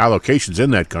responsible for allocations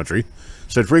in that country,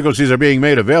 said frequencies are being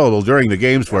made available during the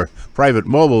games for private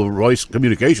mobile voice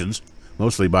communications,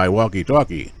 mostly by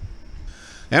walkie-talkie.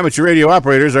 Amateur radio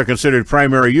operators are considered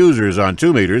primary users on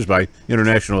 2 meters by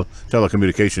International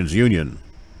Telecommunications Union.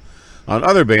 On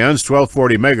other bands,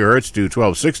 1240 MHz to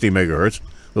 1260 MHz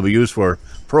will be used for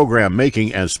program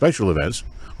making and special events,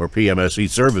 or PMSE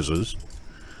services.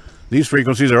 These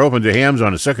frequencies are open to hams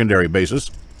on a secondary basis.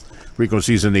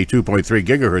 Frequencies in the 2.3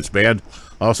 GHz band,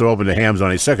 also open to hams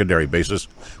on a secondary basis,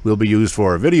 will be used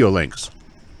for video links.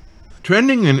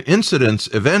 Trending in incidents,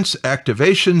 events,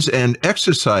 activations, and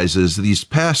exercises these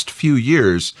past few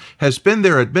years has been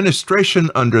their administration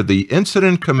under the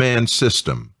Incident Command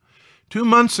System. 2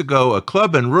 months ago, a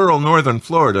club in rural northern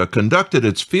Florida conducted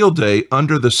its field day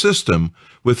under the system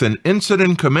with an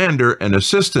incident commander and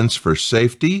assistants for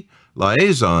safety,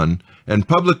 liaison, and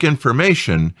public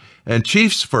information, and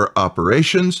chiefs for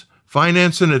operations,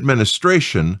 finance and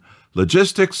administration,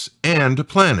 logistics, and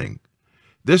planning.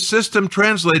 This system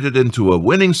translated into a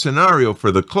winning scenario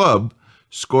for the club.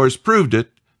 Scores proved it.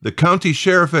 The county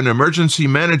sheriff and emergency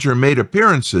manager made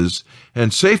appearances,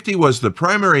 and safety was the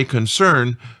primary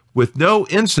concern, with no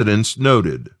incidents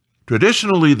noted.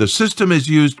 Traditionally, the system is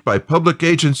used by public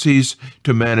agencies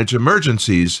to manage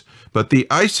emergencies, but the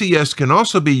ICS can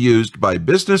also be used by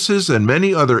businesses and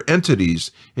many other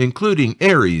entities, including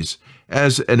ARRS,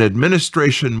 as an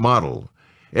administration model.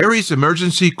 ARRS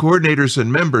emergency coordinators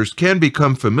and members can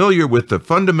become familiar with the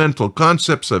fundamental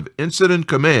concepts of incident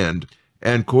command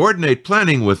and coordinate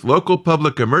planning with local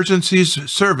public emergencies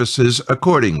services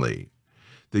accordingly.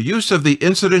 The use of the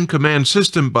incident command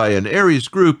system by an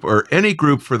ARRS group, or any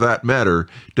group for that matter,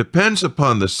 depends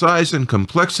upon the size and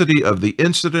complexity of the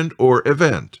incident or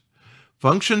event.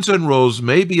 Functions and roles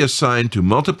may be assigned to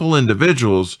multiple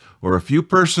individuals, or a few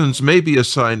persons may be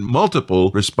assigned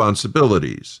multiple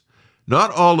responsibilities.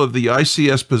 Not all of the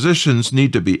ICS positions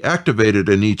need to be activated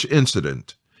in each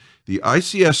incident. The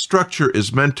ICS structure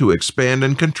is meant to expand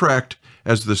and contract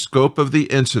as the scope of the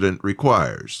incident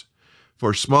requires.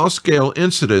 For small-scale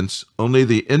incidents, only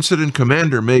the incident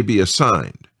commander may be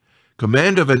assigned.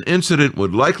 Command of an incident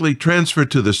would likely transfer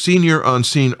to the senior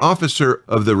on-scene officer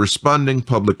of the responding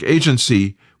public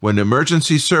agency when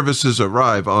emergency services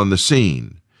arrive on the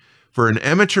scene. For an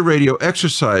amateur radio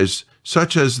exercise,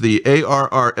 such as the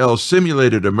ARRL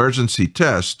simulated emergency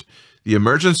test, the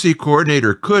emergency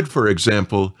coordinator could, for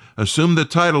example, assume the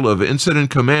title of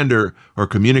incident commander or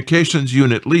communications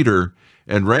unit leader,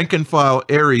 and rank-and-file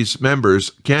ARRS members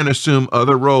can assume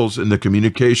other roles in the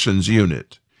communications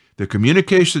unit. The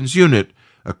communications unit,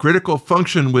 a critical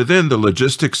function within the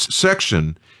logistics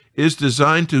section, is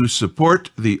designed to support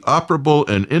the operable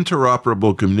and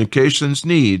interoperable communications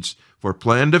needs for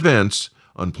planned events,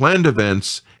 unplanned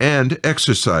events, and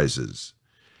exercises.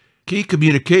 Key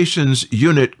communications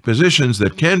unit positions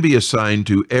that can be assigned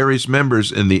to ARRS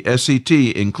members in the SET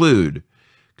include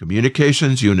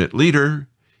Communications Unit Leader,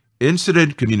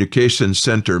 Incident Communications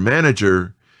Center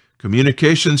Manager,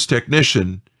 Communications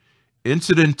Technician,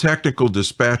 Incident Technical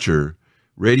Dispatcher,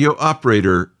 Radio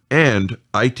Operator, and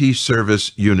IT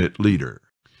Service Unit Leader.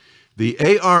 The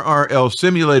ARRL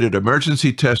Simulated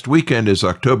Emergency Test Weekend is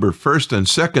October 1st and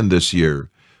 2nd this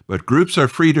year, but groups are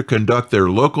free to conduct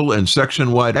their local and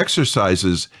section-wide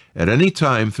exercises at any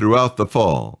time throughout the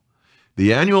fall.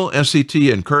 The annual SET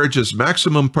encourages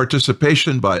maximum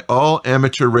participation by all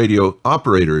amateur radio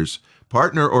operators,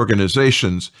 partner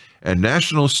organizations, and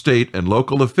national, state, and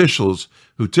local officials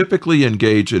who typically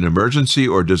engage in emergency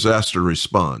or disaster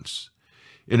response.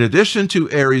 In addition to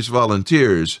ARRS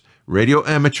volunteers, radio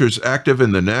amateurs active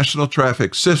in the National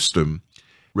Traffic System,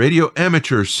 Radio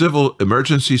Amateur Civil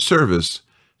Emergency Service,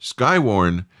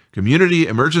 Skywarn, Community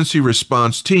Emergency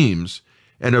Response Teams,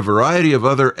 and a variety of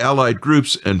other allied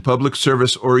groups and public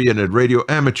service-oriented radio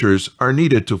amateurs are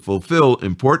needed to fulfill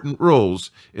important roles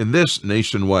in this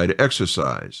nationwide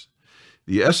exercise.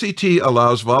 The SET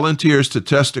allows volunteers to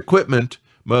test equipment,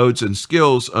 modes, and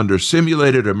skills under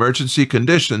simulated emergency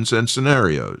conditions and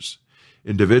scenarios.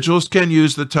 Individuals can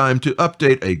use the time to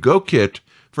update a Go kit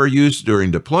for use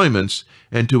during deployments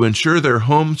and to ensure their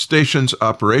home station's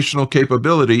operational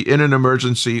capability in an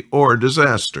emergency or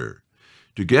disaster.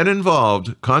 To get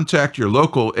involved, contact your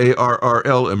local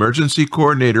ARRL emergency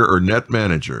coordinator or net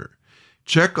manager.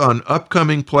 Check on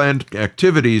upcoming planned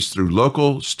activities through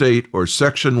local, state, or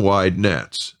section-wide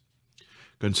nets.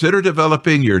 Consider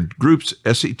developing your group's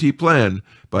SET plan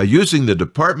by using the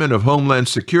Department of Homeland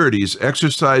Security's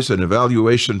Exercise and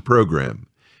Evaluation Program.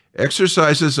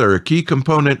 Exercises are a key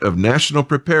component of national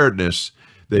preparedness.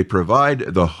 They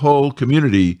provide the whole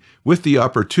community with the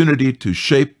opportunity to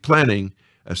shape planning,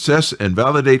 assess and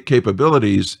validate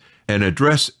capabilities, and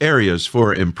address areas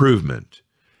for improvement.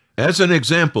 As an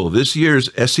example, this year's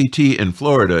SET in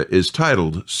Florida is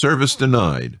titled Service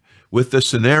Denied, with the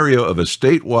scenario of a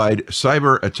statewide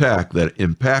cyber attack that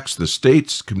impacts the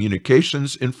state's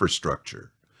communications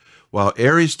infrastructure. While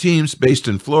ARRS teams based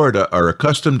in Florida are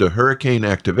accustomed to hurricane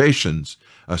activations,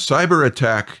 a cyber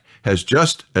attack has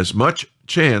just as much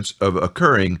chance of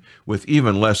occurring with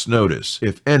even less notice,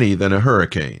 if any, than a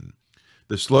hurricane.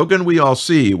 The slogan we all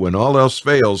see, "When all else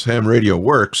fails, ham radio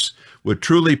works," would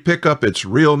truly pick up its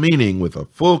real meaning with a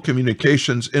full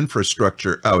communications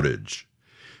infrastructure outage.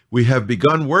 We have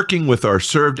begun working with our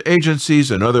served agencies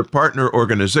and other partner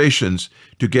organizations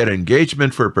to get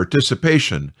engagement for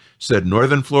participation, said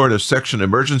Northern Florida Section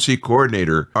Emergency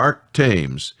Coordinator Art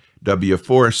Thames,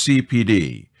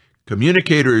 W4CPD.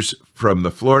 Communicators from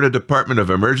the Florida Department of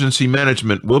Emergency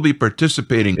Management will be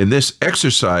participating in this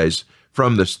exercise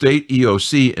from the state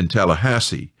EOC in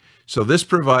Tallahassee, so this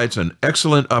provides an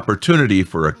excellent opportunity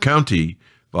for a county,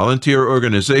 volunteer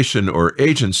organization, or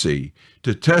agency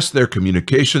to test their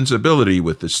communications ability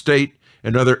with the state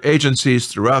and other agencies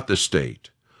throughout the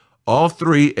state. All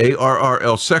 3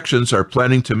 ARRL sections are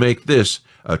planning to make this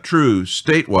a true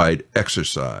statewide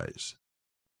exercise.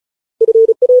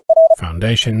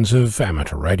 Foundations of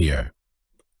Amateur Radio.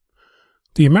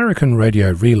 The American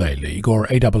Radio Relay League, or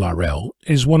ARRL,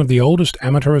 is one of the oldest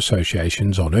amateur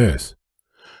associations on Earth.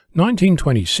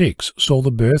 1926 saw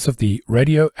the birth of the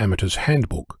Radio Amateur's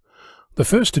Handbook, the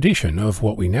first edition of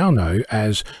what we now know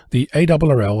as the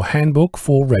ARRL Handbook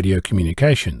for Radio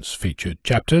Communications featured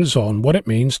chapters on what it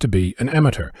means to be an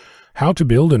amateur, how to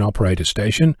build and operate a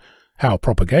station, how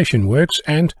propagation works,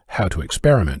 and how to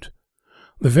experiment.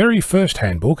 The very first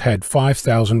handbook had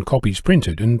 5,000 copies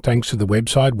printed, and thanks to the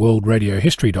website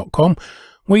worldradiohistory.com,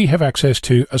 we have access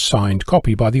to a signed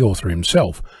copy by the author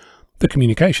himself, the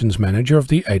communications manager of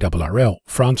the ARRL,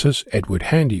 Francis Edward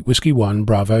Handy, Whiskey 1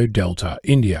 Bravo Delta,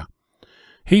 India.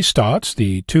 He starts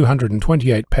the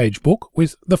 228-page book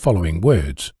with the following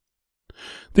words.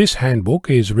 This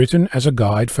handbook is written as a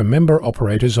guide for member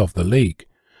operators of the League.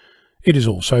 It is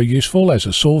also useful as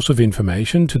a source of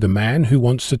information to the man who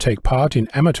wants to take part in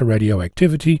amateur radio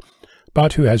activity,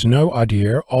 but who has no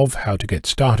idea of how to get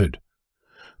started.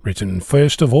 Written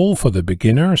first of all for the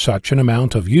beginner, such an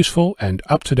amount of useful and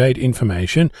up-to-date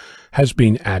information has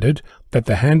been added that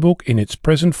the handbook in its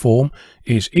present form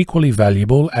is equally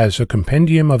valuable as a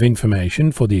compendium of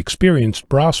information for the experienced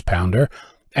brass pounder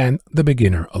and the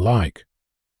beginner alike.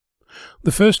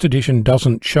 The first edition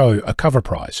doesn't show a cover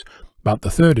price, but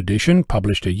the third edition,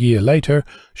 published a year later,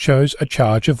 shows a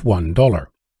charge of $1.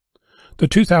 The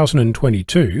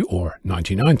 2022, or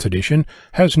 99th edition,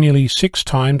 has nearly 6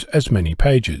 times as many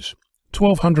pages,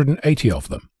 1,280 of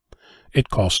them. It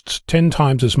costs 10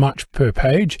 times as much per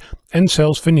page and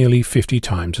sells for nearly 50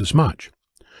 times as much,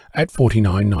 at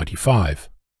 $49.95.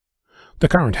 The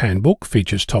current handbook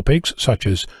features topics such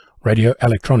as radio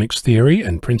electronics theory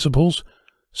and principles,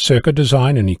 circuit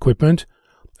design and equipment,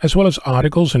 as well as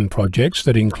articles and projects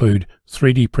that include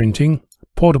 3D printing,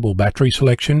 portable battery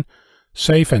selection,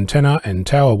 safe antenna and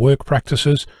tower work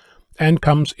practices, and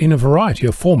comes in a variety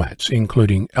of formats,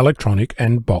 including electronic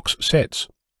and box sets.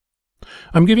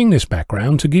 I'm giving this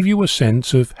background to give you a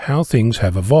sense of how things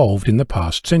have evolved in the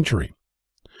past century.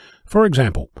 For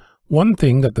example, one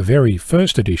thing that the very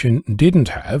first edition didn't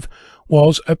have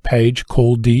was a page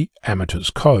called the Amateur's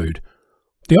Code.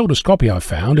 The oldest copy I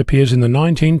found appears in the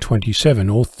 1927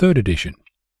 or 3rd edition.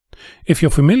 If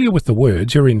you're familiar with the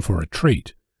words, you're in for a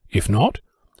treat. If not,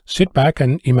 sit back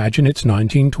and imagine it's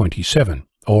 1927,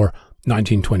 or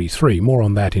 1923, more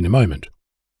on that in a moment.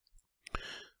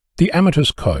 The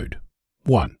Amateur's Code.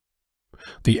 1.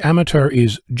 The amateur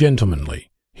is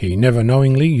gentlemanly. He never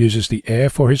knowingly uses the air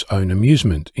for his own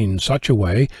amusement in such a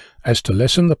way as to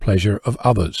lessen the pleasure of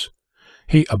others.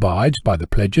 He abides by the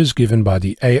pledges given by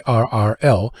the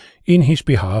ARRL in his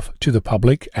behalf to the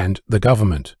public and the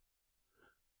government.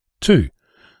 2.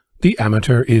 The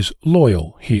amateur is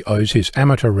loyal. He owes his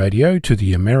amateur radio to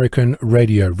the American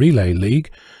Radio Relay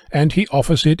League, and he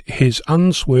offers it his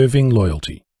unswerving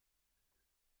loyalty.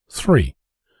 3.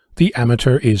 The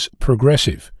amateur is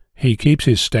progressive. He keeps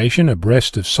his station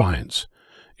abreast of science.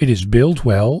 It is built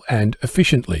well and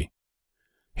efficiently.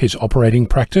 His operating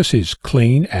practice is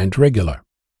clean and regular.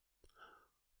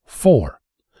 4.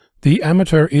 The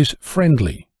amateur is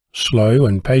friendly, slow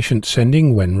and patient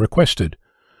sending when requested,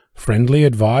 friendly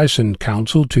advice and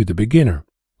counsel to the beginner,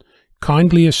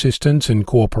 kindly assistance and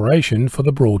cooperation for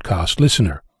the broadcast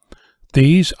listener.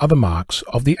 These are the marks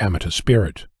of the amateur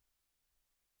spirit.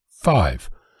 5.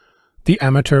 The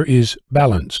amateur is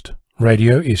balanced.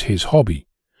 Radio is his hobby.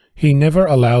 He never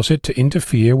allows it to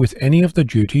interfere with any of the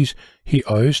duties he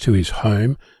owes to his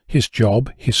home, his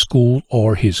job, his school,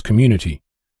 or his community.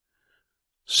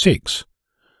 6.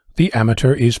 The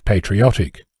amateur is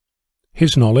patriotic.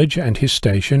 His knowledge and his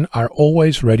station are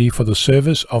always ready for the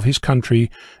service of his country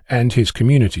and his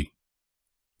community.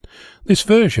 This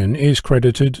version is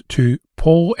credited to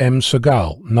Paul M.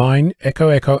 Segal, 9 Echo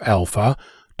Echo Alpha,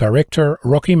 Director,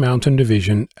 Rocky Mountain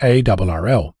Division,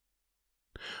 ARRL.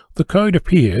 The code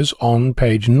appears on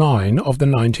page 9 of the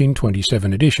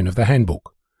 1927 edition of the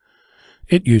handbook.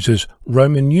 It uses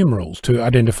Roman numerals to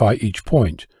identify each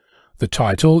point. The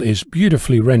title is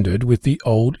beautifully rendered with the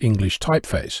Old English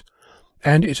typeface,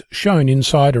 and is shown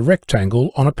inside a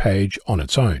rectangle on a page on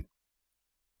its own.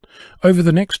 Over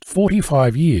the next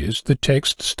 45 years, the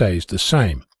text stays the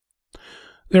same.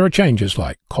 There are changes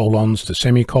like colons to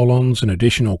semicolons, an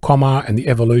additional comma, and the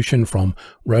evolution from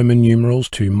Roman numerals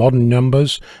to modern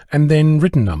numbers, and then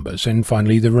written numbers, and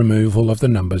finally the removal of the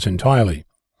numbers entirely.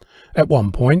 At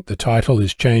one point, the title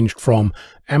is changed from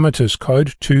Amateur's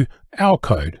Code to Our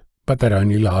Code, but that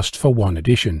only lasts for one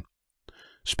edition.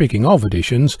 Speaking of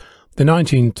editions, the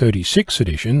 1936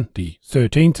 edition, the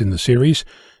 13th in the series,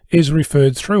 is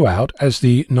referred throughout as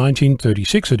the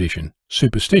 1936 edition.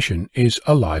 Superstition is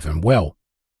alive and well.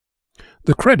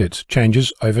 The credit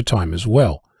changes over time as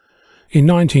well. In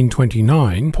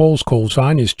 1929, Paul's call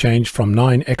sign is changed from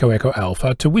 9 Echo Echo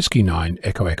Alpha to Whiskey 9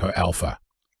 Echo Echo Alpha.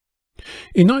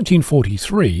 In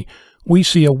 1943, we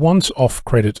see a once-off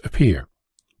credit appear.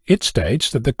 It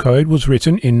states that the code was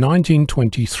written in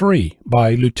 1923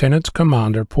 by Lieutenant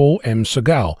Commander Paul M.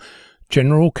 Segal,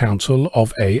 General Counsel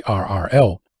of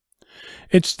ARRL.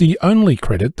 It's the only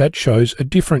credit that shows a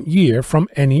different year from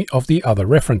any of the other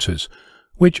references,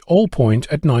 which all point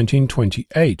at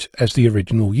 1928 as the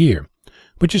original year,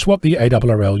 which is what the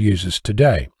ARRL uses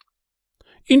today.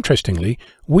 Interestingly,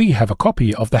 we have a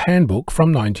copy of the handbook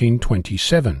from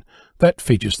 1927 that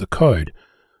features the code,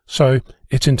 so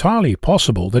it's entirely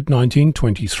possible that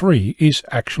 1923 is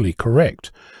actually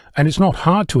correct, and it's not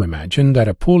hard to imagine that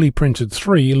a poorly printed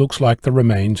 3 looks like the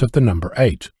remains of the number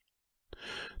 8.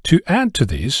 To add to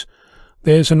this,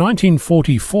 there's a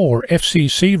 1944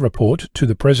 FCC report to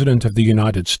the President of the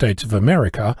United States of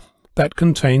America that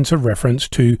contains a reference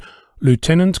to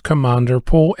Lieutenant Commander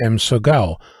Paul M.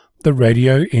 Segal, the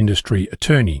radio industry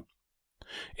attorney.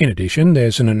 In addition,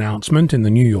 there's an announcement in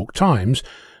the New York Times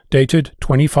dated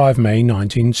 25 May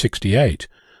 1968,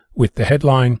 with the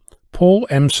headline, Paul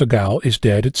M. Segal is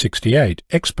dead at 68,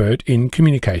 expert in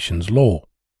communications law.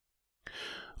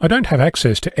 I don't have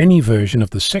access to any version of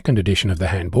the second edition of the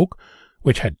handbook,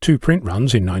 which had 2 print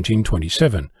runs in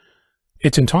 1927.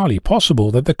 It's entirely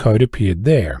possible that the code appeared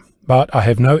there, but I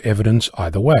have no evidence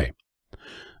either way.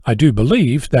 I do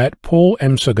believe that Paul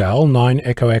M. Segal, 9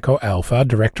 Echo Echo Alpha,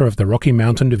 Director of the Rocky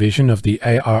Mountain Division of the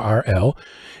ARRL,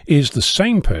 is the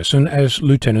same person as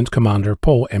Lieutenant Commander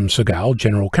Paul M. Segal,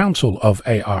 General Counsel of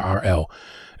ARRL,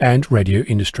 and radio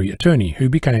industry attorney, who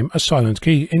became a silent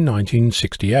key in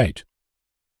 1968.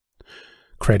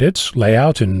 Credits,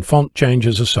 layout and font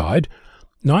changes aside,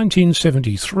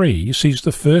 1973 sees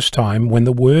the first time when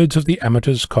the words of the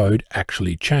amateur's code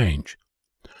actually change.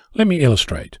 Let me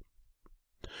illustrate.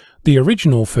 The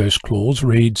original first clause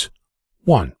reads,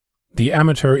 1. The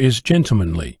amateur is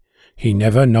gentlemanly. He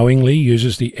never knowingly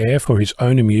uses the air for his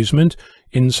own amusement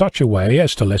in such a way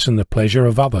as to lessen the pleasure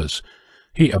of others.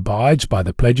 He abides by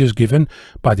the pledges given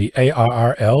by the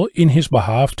ARRL in his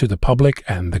behalf to the public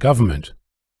and the government.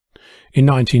 In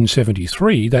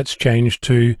 1973, that's changed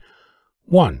to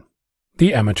 1.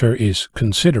 The amateur is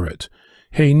considerate.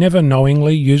 He never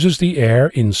knowingly uses the air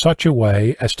in such a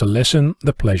way as to lessen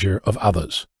the pleasure of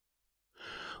others.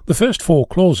 The first 4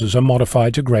 clauses are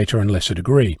modified to greater and lesser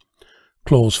degree.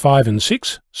 Clause 5 and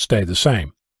 6 stay the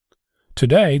same.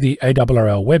 Today, the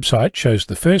ARRL website shows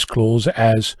the first clause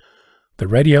as, "The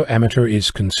radio amateur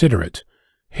is considerate.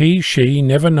 He/she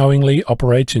never knowingly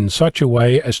operates in such a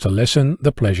way as to lessen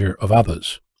the pleasure of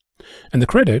others." And the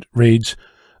credit reads,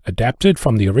 "Adapted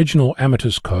from the original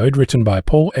Amateur's Code written by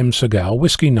Paul M. Segal,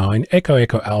 Whiskey 9, Echo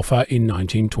Echo Alpha in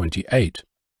 1928.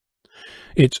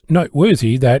 It's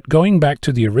noteworthy that going back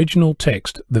to the original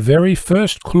text, the very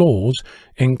first clause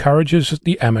encourages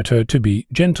the amateur to be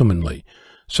gentlemanly,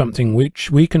 something which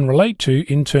we can relate to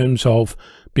in terms of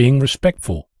being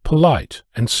respectful, polite,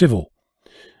 and civil.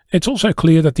 It's also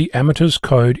clear that the Amateur's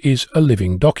Code is a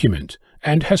living document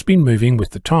and has been moving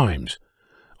with the times.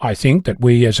 I think that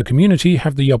we as a community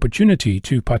have the opportunity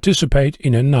to participate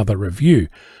in another review,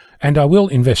 and I will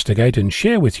investigate and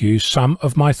share with you some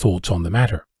of my thoughts on the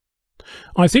matter.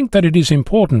 I think that it is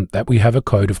important that we have a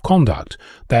code of conduct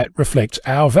that reflects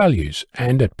our values,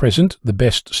 and at present the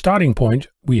best starting point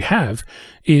we have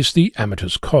is the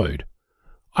Amateur's Code.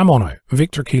 I'm Ono,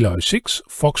 Victor Kilo 6,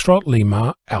 Foxtrot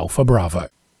Lima, Alpha Bravo.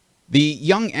 The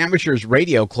Young Amateurs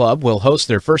Radio Club will host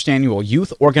their first annual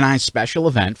Youth Organized Special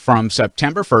event from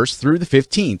September 1st through the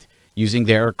 15th using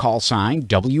their call sign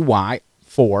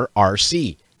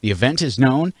WY4RC. The event is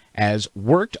known as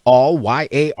Worked All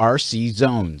YARC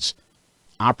Zones.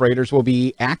 Operators will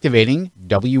be activating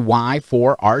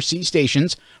WY4RC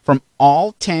stations from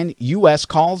all 10 U.S.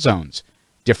 call zones.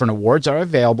 Different awards are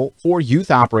available for youth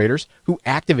operators who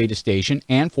activate a station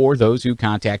and for those who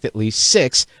contact at least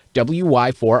 6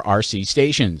 WY4RC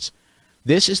stations.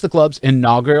 This is the club's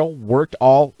inaugural Worked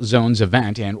All Zones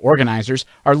event, and organizers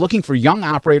are looking for young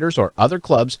operators or other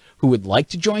clubs who would like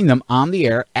to join them on the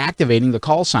air activating the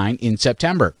call sign in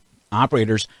September.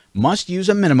 Operators must use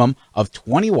a minimum of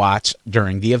 20 watts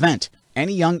during the event.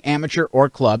 Any young amateur or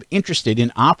club interested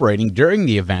in operating during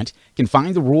the event can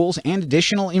find the rules and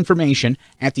additional information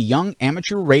at the Young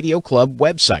Amateur Radio Club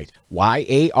website,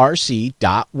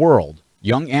 yarc.world.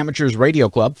 Young Amateurs Radio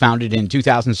Club, founded in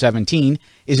 2017,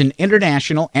 is an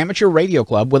international amateur radio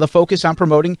club with a focus on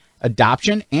promoting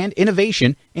adoption and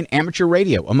innovation in amateur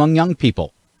radio among young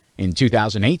people. In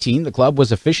 2018, the club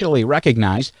was officially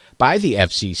recognized by the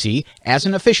FCC as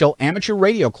an official amateur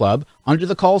radio club under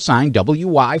the call sign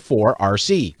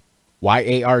WY4RC.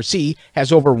 YARC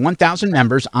has over 1,000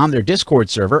 members on their Discord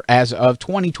server as of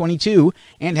 2022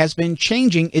 and has been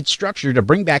changing its structure to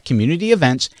bring back community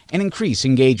events and increase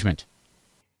engagement.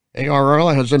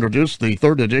 ARRL has introduced the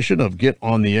 3rd edition of Get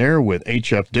on the Air with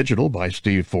HF Digital by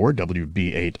Steve Ford,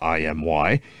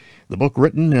 WB8IMY. The book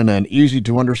written in an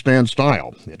easy-to-understand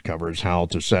style. It covers how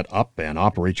to set up and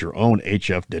operate your own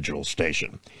HF digital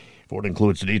station. Ford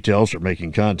includes details for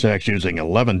making contacts using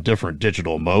 11 different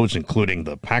digital modes, including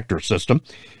the Pactor system,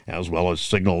 as well as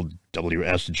signal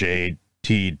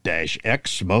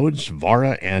WSJT-X modes,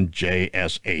 VARA, and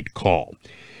JS8 call.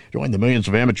 Join the millions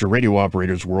of amateur radio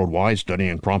operators worldwide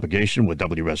studying propagation with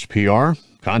WSPR,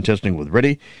 contesting with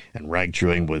RTTY, and rag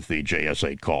chewing with the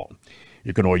JS8 call.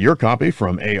 You can order your copy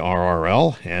from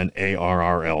ARRL and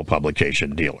ARRL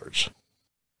publication dealers.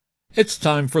 It's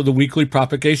time for the weekly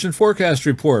propagation forecast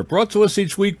report, brought to us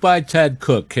each week by Tad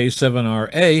Cook,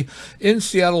 K7RA, in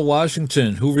Seattle,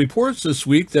 Washington, who reports this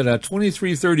week that at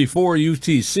 23:34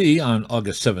 UTC on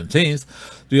August 17th,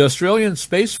 the Australian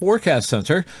Space Forecast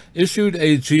Centre issued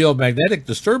a geomagnetic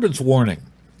disturbance warning.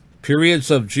 Periods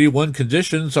of G1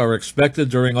 conditions are expected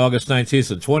during August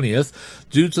 19th and 20th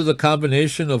due to the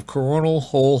combination of coronal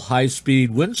hole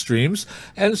high-speed wind streams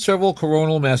and several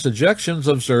coronal mass ejections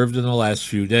observed in the last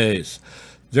few days.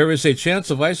 There is a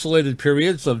chance of isolated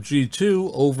periods of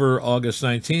G2 over August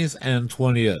 19th and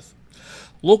 20th.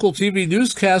 Local TV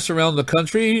newscasts around the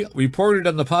country reported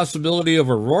on the possibility of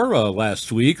aurora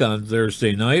last week on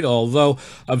Thursday night, although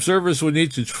observers would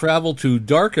need to travel to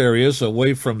dark areas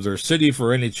away from their city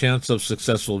for any chance of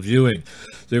successful viewing.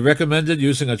 They recommended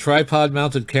using a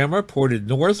tripod-mounted camera ported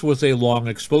north with a long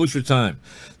exposure time.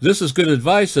 This is good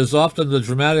advice, as often the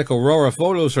dramatic aurora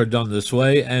photos are done this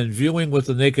way, and viewing with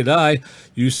the naked eye,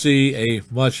 you see a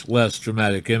much less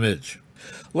dramatic image.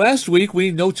 Last week,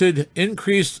 we noted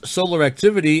increased solar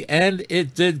activity, and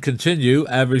it did continue.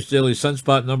 Average daily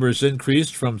sunspot numbers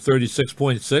increased from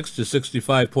 36.6 to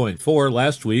 65.4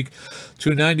 last week to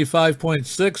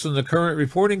 95.6 in the current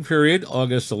reporting period,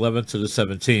 August 11th to the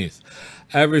 17th.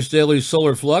 Average daily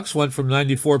solar flux went from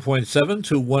 94.7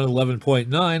 to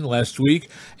 111.9 last week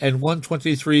and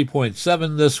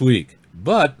 123.7 this week.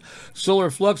 But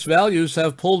solar flux values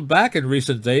have pulled back in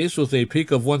recent days, with a peak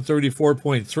of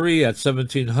 134.3 at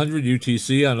 1700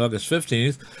 UTC on August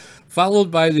 15th,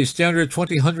 followed by the standard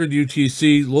 2000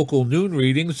 UTC local noon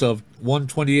readings of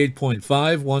 128.5,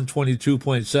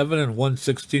 122.7, and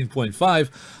 116.5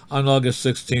 on August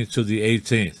 16th to the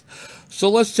 18th. So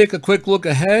let's take a quick look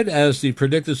ahead, as the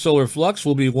predicted solar flux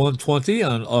will be 120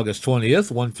 on August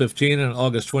 20th, 115 on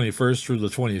August 21st through the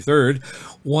 23rd,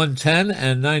 110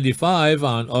 and 95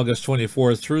 on August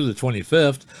 24th through the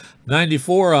 25th,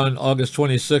 94 on August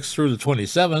 26th through the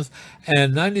 27th,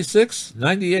 and 96,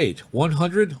 98,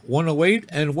 100, 108,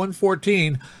 and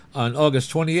 114 on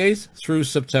August 28th through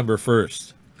September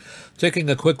 1st. Taking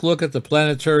a quick look at the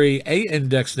planetary A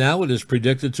index now, it is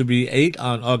predicted to be 8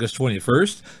 on August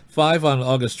 21st, 5 on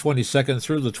August 22nd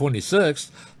through the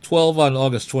 26th, 12 on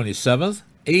August 27th,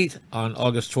 8 on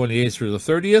August 28th through the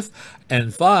 30th,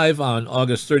 and 5 on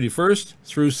August 31st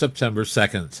through September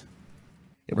 2nd.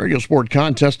 In radio sport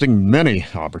contesting, many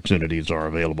opportunities are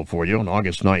available for you. On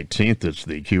August 19th, it's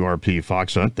the QRP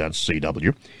Fox Hunt, that's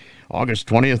CW. August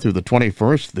 20th through the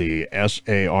 21st, the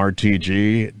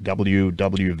SARTG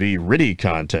WWV RIDI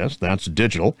contest, that's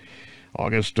digital.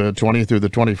 August 20th through the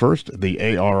 21st, the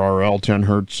ARRL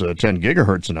 10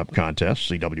 gigahertz and up contest,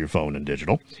 CW phone and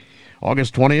digital.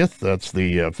 August 20th, that's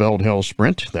the Feld Hill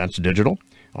Sprint, that's digital.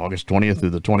 August 20th through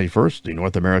the 21st, the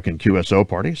North American QSO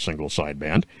Party, single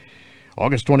sideband.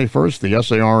 August 21st, the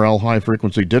SARL High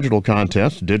Frequency Digital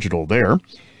Contest, digital there.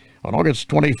 On August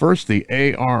 21st, the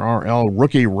ARRL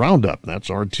Rookie Roundup, that's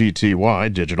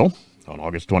RTTY, digital. On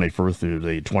August 21st through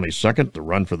the 22nd, the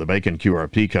Run for the Bacon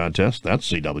QRP Contest, that's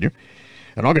CW.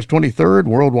 And August 23rd,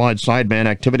 Worldwide Sideband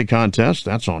Activity Contest,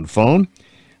 that's on phone.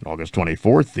 On August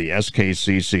 24th, the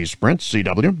SKCC Sprint,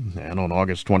 CW. And on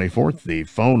August 24th, the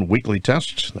Phone Weekly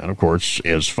Test, that, of course,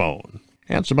 is phone.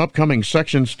 And some upcoming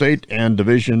section, state, and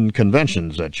division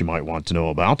conventions that you might want to know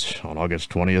about. On August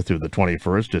 20th through the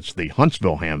 21st, it's the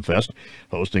Huntsville Ham Fest,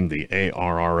 hosting the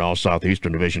ARRL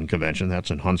Southeastern Division Convention.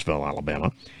 That's in Huntsville,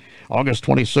 Alabama. August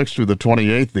 26th through the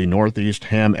 28th, the Northeast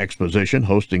Ham Exposition,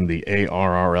 hosting the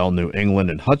ARRL New England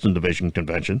and Hudson Division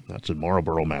Convention. That's in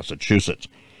Marlborough, Massachusetts.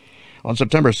 On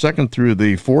September 2nd through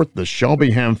the 4th, the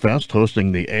Shelby Ham Fest,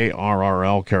 hosting the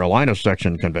ARRL Carolina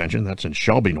Section Convention. That's in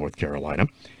Shelby, North Carolina.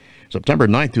 September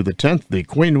 9th through the 10th, the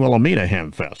Queen Wilhelmina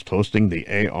Ham Fest, hosting the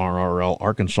ARRL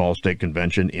Arkansas State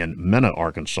Convention in Mena,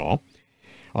 Arkansas.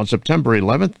 On September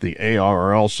 11th, the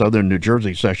ARRL Southern New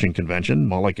Jersey Section Convention,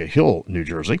 Mullica Hill, New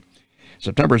Jersey.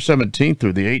 September 17th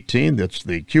through the 18th, it's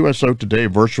the QSO Today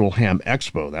Virtual Ham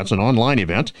Expo. That's an online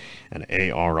event, and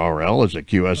ARRL is a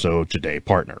QSO Today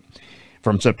partner.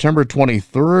 From September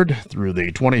 23rd through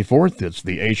the 24th, it's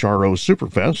the HRO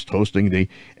Superfest, hosting the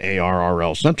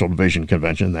ARRL Central Division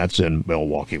Convention. That's in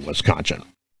Milwaukee, Wisconsin.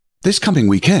 This coming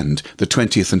weekend, the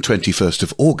 20th and 21st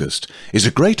of August, is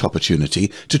a great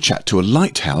opportunity to chat to a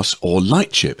lighthouse or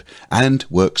lightship and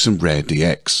work some rare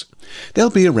DX.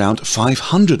 There'll be around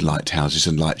 500 lighthouses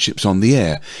and lightships on the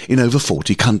air in over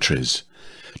 40 countries.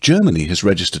 Germany has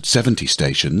registered 70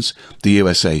 stations, the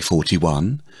USA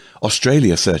 41,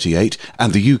 Australia 38,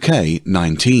 and the UK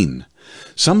 19.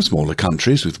 Some smaller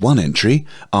countries with one entry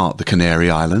are the Canary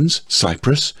Islands,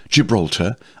 Cyprus,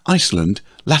 Gibraltar, Iceland,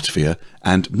 Latvia,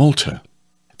 and Malta.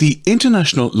 The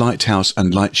International Lighthouse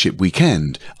and Lightship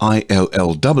Weekend,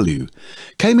 ILLW,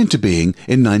 came into being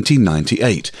in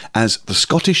 1998 as the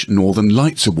Scottish Northern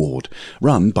Lights Award,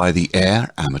 run by the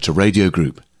AIR Amateur Radio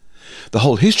Group. The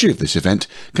whole history of this event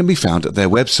can be found at their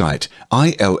website,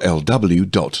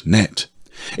 illw.net.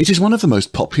 It is one of the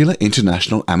most popular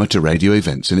international amateur radio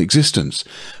events in existence,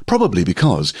 probably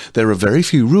because there are very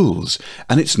few rules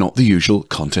and it's not the usual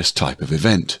contest type of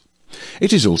event.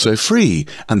 It is also free,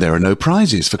 and there are no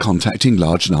prizes for contacting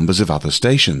large numbers of other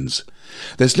stations.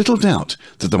 There's little doubt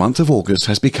that the month of August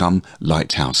has become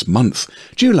Lighthouse Month,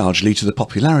 due largely to the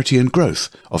popularity and growth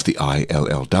of the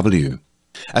ILLW.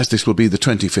 As this will be the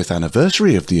 25th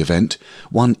anniversary of the event,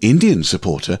 one Indian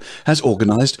supporter has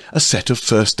organised a set of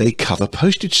first day cover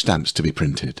postage stamps to be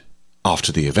printed.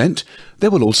 After the event, there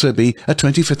will also be a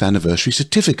 25th anniversary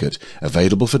certificate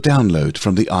available for download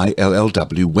from the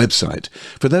ILLW website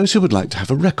for those who would like to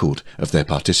have a record of their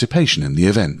participation in the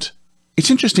event. It's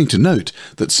interesting to note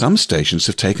that some stations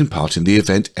have taken part in the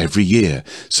event every year,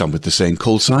 some with the same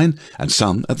call sign and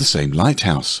some at the same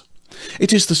lighthouse.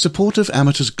 It is the support of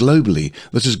amateurs globally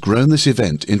that has grown this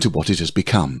event into what it has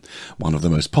become, one of the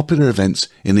most popular events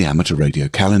in the amateur radio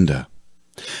calendar.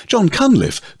 John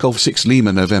Cunliffe, Golf 6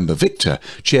 Lima November Victor,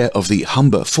 chair of the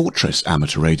Humber Fortress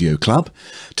Amateur Radio Club,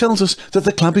 tells us that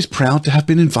the club is proud to have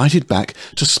been invited back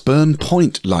to Spurn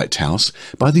Point Lighthouse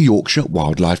by the Yorkshire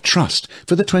Wildlife Trust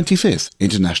for the 25th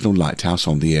International Lighthouse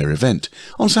on the Air event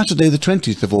on Saturday the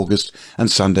 20th of August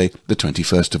and Sunday the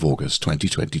 21st of August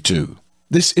 2022.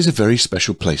 This is a very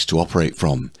special place to operate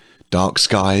from. Dark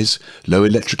skies, low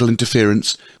electrical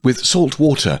interference, with salt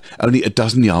water only a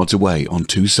dozen yards away on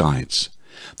two sides.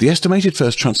 The estimated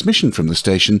first transmission from the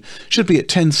station should be at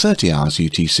 10:30 hours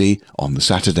UTC on the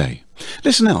Saturday.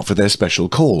 Listen out for their special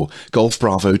call, Golf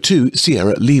Bravo 2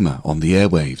 Sierra Lima on the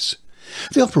airwaves.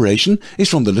 The operation is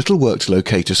from the little worked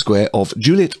locator square of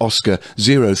Juliet Oscar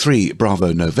 03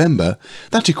 Bravo November.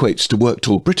 That equates to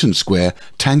Worktool Britain Square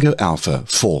Tango Alpha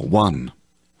 41.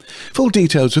 Full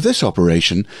details of this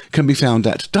operation can be found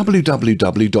at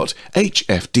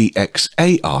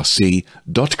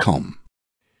www.hfdxarc.com.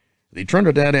 The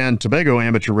Trinidad and Tobago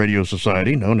Amateur Radio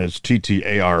Society, known as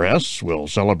TTARS, will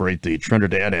celebrate the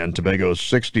Trinidad and Tobago's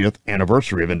 60th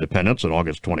anniversary of independence on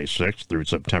August 26th through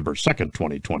September 2nd,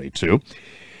 2022.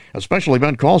 A special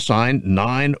event call sign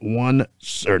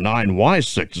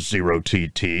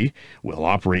 9Y60TT will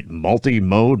operate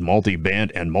multi-mode,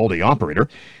 multi-band, and multi-operator.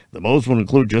 The modes will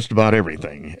include just about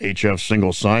everything: HF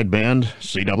single sideband,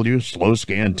 CW, slow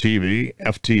scan TV,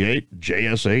 FT8,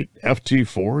 JS8,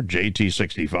 FT4,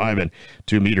 JT65, and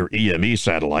 2-meter EME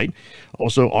satellite.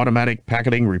 Also automatic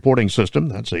packaging reporting system,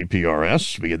 that's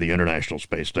APRS, via the International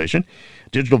Space Station,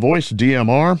 digital voice,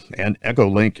 DMR, and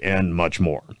Echolink, and much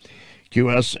more.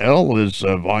 QSL is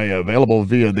available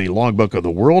via the Logbook of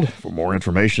the World. For more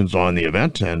information on the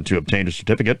event and to obtain a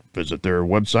certificate, visit their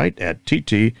website at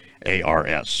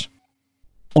TTARS.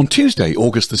 On Tuesday,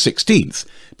 August the 16th,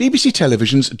 BBC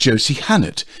Television's Josie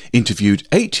Hannett interviewed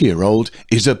 8-year-old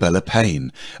Isabella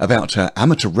Payne about her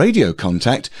amateur radio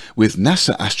contact with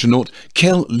NASA astronaut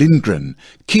Kjell Lindgren,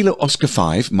 Kilo Oscar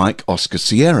 5 Mike Oscar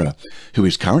Sierra, who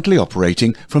is currently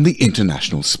operating from the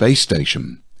International Space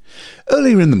Station.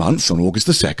 Earlier in the month, on August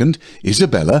the 2nd,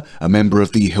 Isabella, a member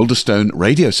of the Hildestone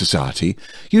Radio Society,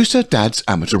 used her dad's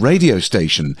amateur radio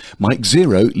station, Mike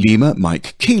 0 Lima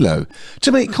Mike Kilo,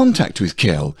 to make contact with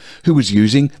Kjell, who was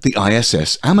using the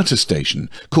ISS amateur station,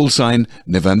 call sign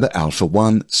November Alpha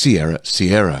 1 Sierra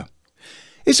Sierra.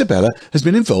 Isabella has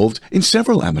been involved in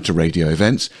several amateur radio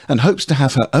events and hopes to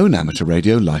have her own amateur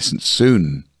radio license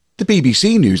soon. The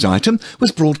BBC news item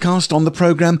was broadcast on the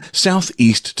programme South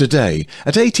East Today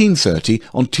at 18:30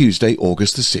 on Tuesday,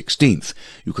 August the 16th.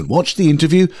 You can watch the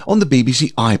interview on the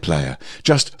BBC iPlayer.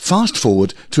 Just fast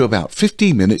forward to about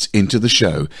 15 minutes into the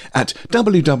show at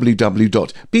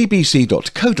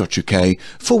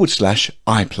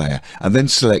www.bbc.co.uk/iPlayer and then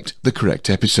select the correct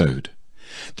episode.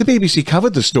 The BBC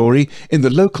covered the story in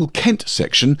the local Kent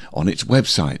section on its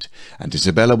website, and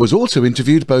Isabella was also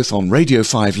interviewed both on Radio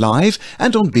 5 Live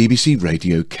and on BBC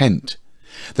Radio Kent.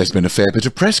 There's been a fair bit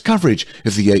of press coverage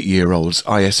of the 8-year-old's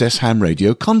ISS ham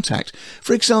radio contact.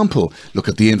 For example, look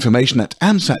at the information at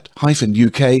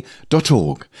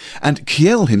amsat-uk.org. And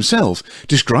Kjell himself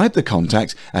described the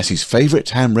contact as his favourite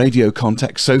ham radio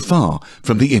contact so far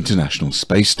from the International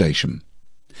Space Station.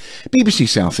 BBC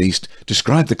South East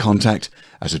described the contact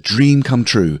as a dream come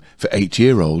true for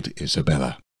 8-year-old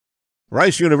Isabella.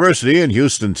 Rice University in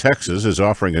Houston, Texas is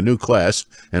offering a new class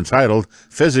entitled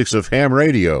Physics of Ham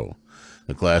Radio.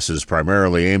 The class is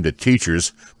primarily aimed at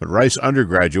teachers, but Rice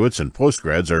undergraduates and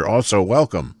postgrads are also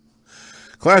welcome.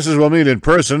 Classes will meet in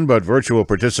person, but virtual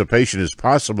participation is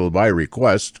possible by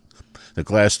request. The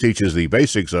class teaches the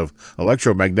basics of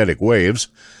electromagnetic waves,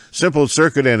 simple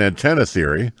circuit and antenna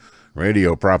theory,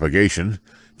 radio propagation,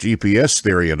 GPS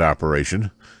theory and operation,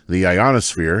 the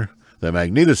ionosphere, the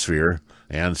magnetosphere,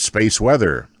 and space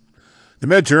weather. The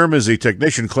midterm is the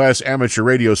Technician Class Amateur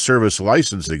Radio Service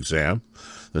License exam.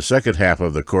 The second half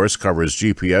of the course covers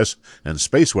GPS and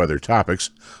space weather topics,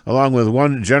 along with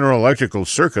one general electrical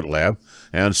circuit lab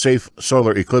and safe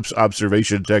solar eclipse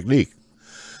observation technique.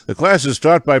 The class is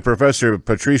taught by Professor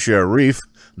Patricia Reif,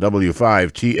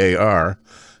 W5TAR,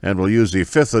 and will use the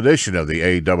 5th edition of the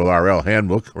ARRL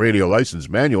Handbook Radio License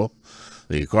Manual.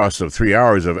 The cost of 3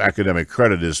 hours of academic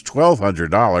credit is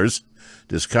 $1,200,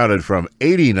 discounted from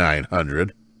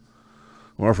 $8,900,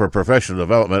 or for professional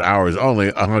development hours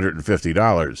only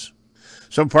 $150.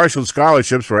 Some partial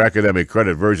scholarships for academic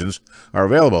credit versions are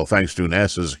available thanks to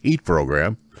NASA's HEAT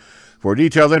program. For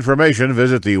detailed information,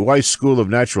 visit the Weiss School of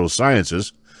Natural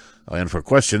Sciences, and for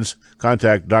questions,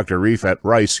 contact Dr. Reif at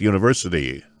Rice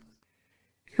University.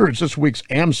 Here is this week's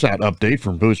AMSAT update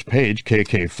from Bruce Page,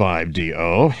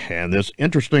 KK5DO, and this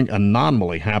interesting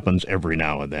anomaly happens every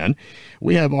now and then.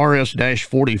 We have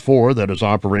RS-44 that is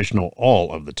operational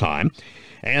all of the time,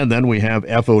 and then we have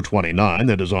FO-29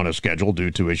 that is on a schedule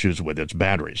due to issues with its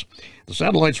batteries. The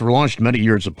satellites were launched many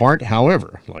years apart.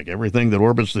 However, like everything that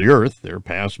orbits the Earth, their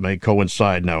paths may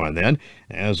coincide now and then,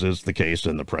 as is the case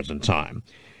in the present time.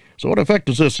 So what effect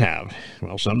does this have?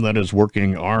 Well, some that is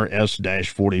working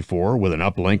RS-44 with an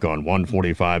uplink on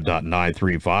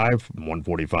 145.935,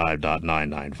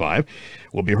 145.995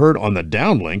 will be heard on the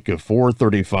downlink of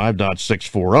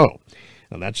 435.640.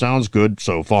 Now that sounds good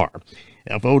so far.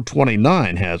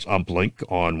 FO29 has uplink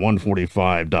on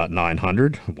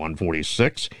 145.900,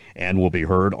 146, and will be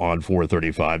heard on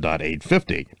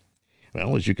 435.850.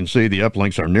 Well, as you can see, the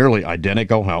uplinks are nearly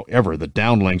identical. However, the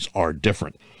downlinks are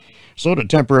different. So to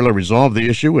temporarily resolve the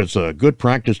issue, it's a good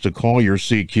practice to call your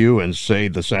CQ and say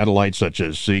the satellites such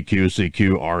as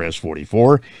CQ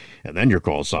RS44, and then your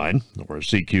call sign, or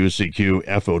CQ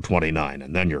FO29,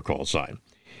 and then your call sign.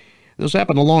 This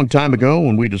happened a long time ago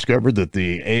when we discovered that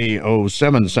the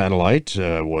A07 satellite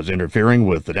was interfering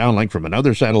with the downlink from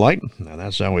another satellite, and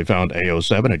that's how we found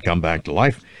A07 had come back to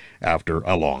life after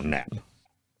a long nap.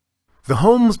 The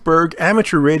Holmesburg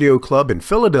Amateur Radio Club in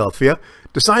Philadelphia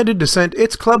decided to send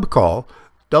its club call,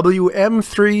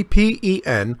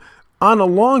 WM3PEN, on a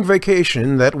long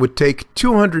vacation that would take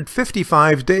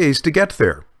 255 days to get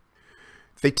there.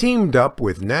 They teamed up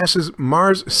with NASA's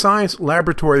Mars Science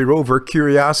Laboratory rover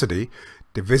Curiosity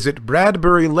to visit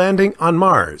Bradbury Landing on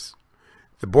Mars.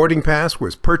 The boarding pass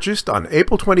was purchased on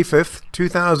April 25,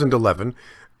 2011,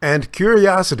 and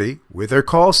Curiosity, with their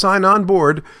call sign on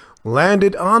board,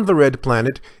 landed on the Red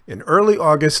Planet in early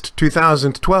August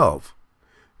 2012.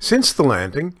 Since the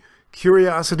landing,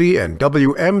 Curiosity and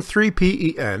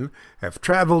WM3PEN have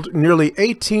traveled nearly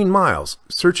 18 miles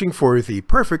searching for the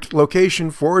perfect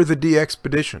location for the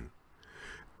DXpedition.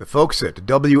 The folks at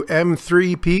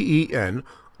WM3PEN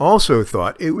also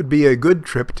thought it would be a good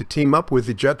trip to team up with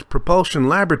the Jet Propulsion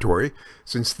Laboratory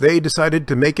since they decided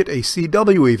to make it a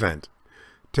CW event.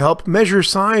 To help measure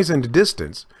size and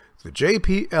distance, the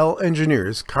JPL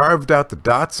engineers carved out the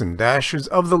dots and dashes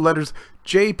of the letters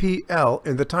JPL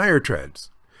in the tire treads.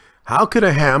 How could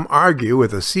a ham argue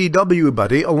with a CW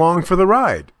buddy along for the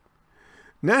ride?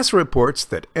 NASA reports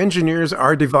that engineers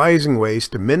are devising ways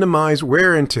to minimize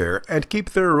wear and tear and keep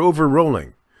their rover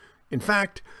rolling. In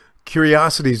fact,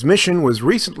 Curiosity's mission was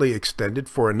recently extended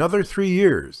for another 3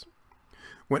 years.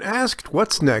 When asked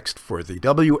what's next for the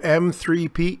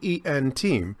WM3PEN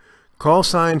team, call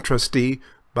sign trustee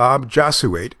Bob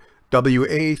Jasuate,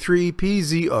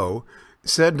 WA3PZO,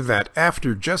 said that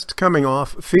after just coming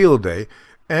off Field Day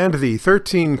and the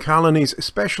 13 Colonies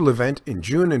special event in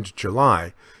June and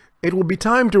July, it will be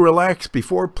time to relax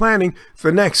before planning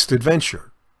the next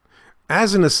adventure.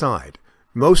 As an aside,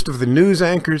 most of the news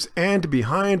anchors and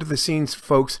behind-the-scenes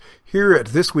folks here at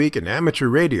This Week in Amateur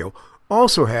Radio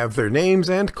also have their names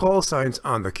and call signs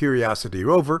on the Curiosity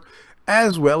rover,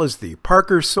 as well as the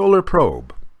Parker Solar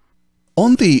Probe.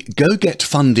 On the Go Get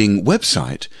Funding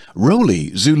website,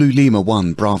 Rowley Zulu Lima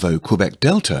 1 Bravo Quebec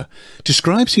Delta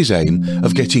describes his aim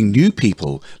of getting new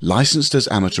people licensed as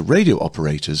amateur radio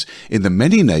operators in the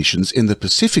many nations in the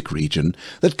Pacific region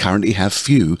that currently have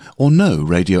few or no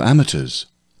radio amateurs.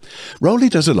 Rowley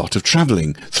does a lot of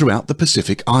travelling throughout the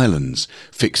Pacific Islands,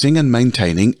 fixing and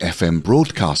maintaining FM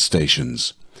broadcast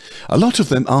stations. A lot of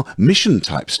them are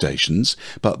mission-type stations,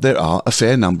 but there are a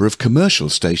fair number of commercial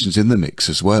stations in the mix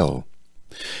as well.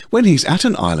 When he's at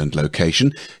an island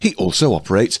location, he also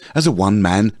operates as a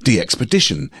one-man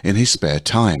DXpedition in his spare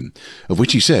time, of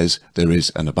which he says there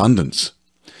is an abundance.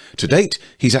 To date,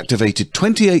 he's activated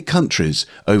 28 countries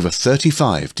over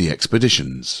 35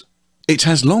 DXpeditions. It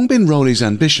has long been Rowley's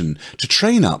ambition to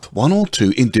train up 1 or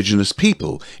 2 indigenous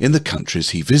people in the countries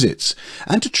he visits,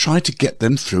 and to try to get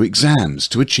them through exams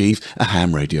to achieve a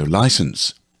ham radio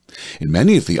license. In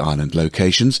many of the island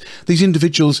locations, these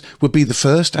individuals would be the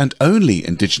first and only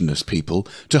indigenous people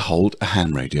to hold a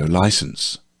ham radio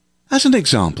license. As an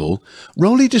example,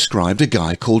 Rowley described a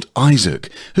guy called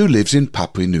Isaac who lives in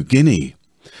Papua New Guinea.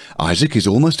 Isaac is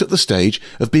almost at the stage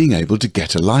of being able to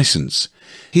get a license.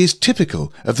 He is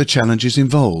typical of the challenges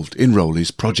involved in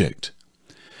Rowley's project.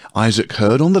 Isaac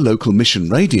heard on the local mission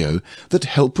radio that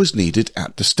help was needed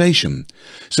at the station,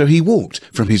 so he walked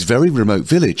from his very remote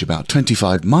village about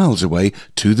 25 miles away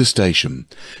to the station,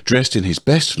 dressed in his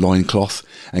best loincloth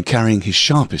and carrying his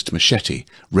sharpest machete,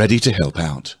 ready to help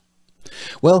out.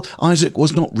 Well, Isaac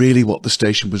was not really what the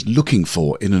station was looking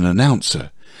for in an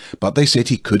announcer, but they said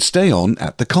he could stay on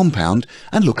at the compound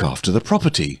and look after the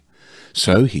property.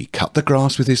 So he cut the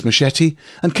grass with his machete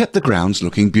and kept the grounds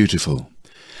looking beautiful.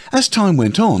 As time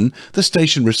went on, the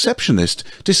station receptionist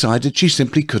decided she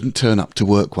simply couldn't turn up to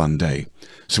work one day.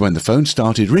 So when the phone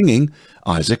started ringing,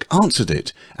 Isaac answered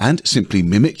it and simply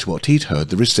mimicked what he'd heard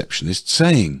the receptionist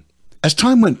saying. As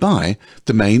time went by,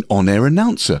 the main on-air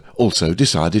announcer also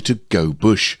decided to go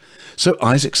bush, so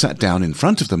Isaac sat down in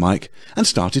front of the mic and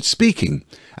started speaking,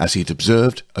 as he'd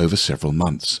observed over several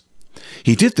months.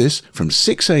 He did this from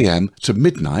 6 a.m. to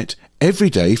midnight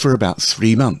every day for about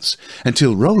 3 months,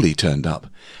 until Rowley turned up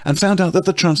and found out that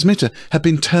the transmitter had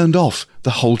been turned off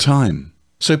the whole time.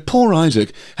 So poor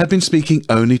Isaac had been speaking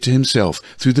only to himself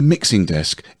through the mixing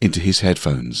desk into his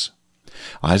headphones.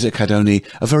 Isaac had only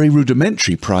a very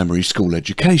rudimentary primary school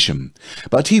education,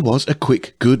 but he was a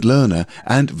quick, good learner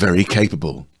and very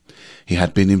capable. He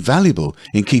had been invaluable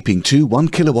in keeping 2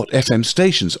 1-kilowatt FM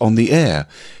stations on the air,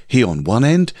 he on one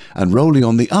end and Rowley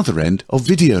on the other end of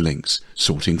video links,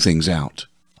 sorting things out.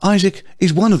 Isaac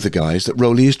is one of the guys that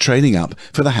Rowley is training up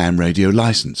for the ham radio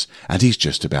license, and he's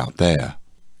just about there.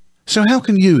 So how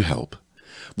can you help?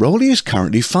 Rowley is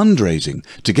currently fundraising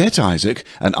to get Isaac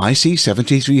an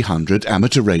IC7300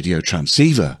 amateur radio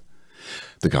transceiver.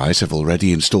 The guys have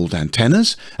already installed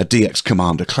antennas, a DX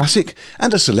Commander Classic,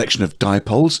 and a selection of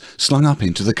dipoles slung up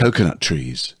into the coconut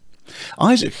trees.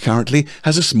 Isaac currently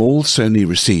has a small Sony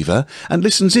receiver and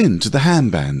listens in to the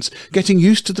ham bands, getting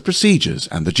used to the procedures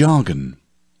and the jargon.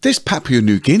 This Papua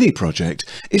New Guinea project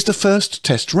is the first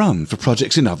test run for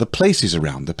projects in other places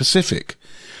around the Pacific.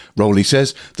 Rowley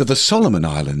says that the Solomon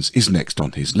Islands is next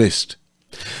on his list.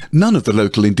 None of the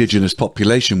local indigenous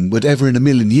population would ever in a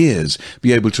million years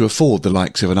be able to afford the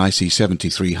likes of an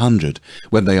IC7300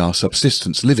 when they are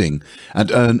subsistence living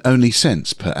and earn only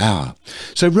cents per hour.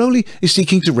 So Rowley is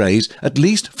seeking to raise at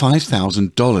least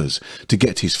 $5,000 to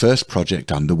get his first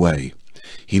project underway.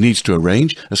 He needs to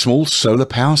arrange a small solar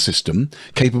power system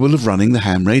capable of running the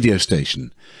ham radio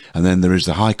station, and then there is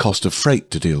the high cost of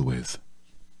freight to deal with.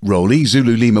 Rowley,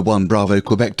 Zulu Lima 1 Bravo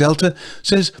Quebec Delta,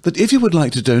 says that if you would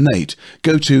like to donate,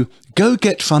 go to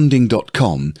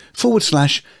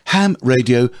gogetfunding.com/ham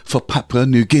radio for Papua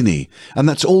New Guinea, and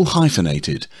that's all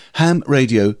hyphenated, ham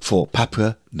radio for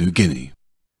Papua New Guinea.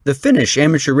 The Finnish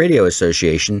Amateur Radio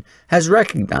Association has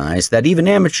recognized that even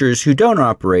amateurs who don't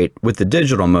operate with the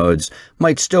digital modes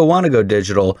might still want to go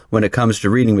digital when it comes to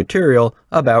reading material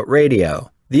about radio.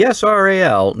 The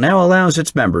SRAL now allows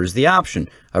its members the option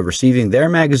of receiving their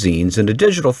magazines in a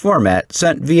digital format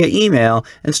sent via email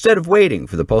instead of waiting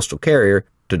for the postal carrier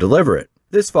to deliver it.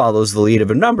 This follows the lead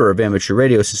of a number of amateur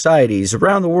radio societies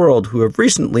around the world who have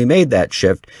recently made that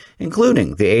shift,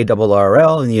 including the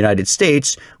ARRL in the United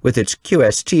States with its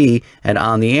QST and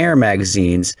On the Air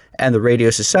magazines, and the Radio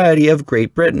Society of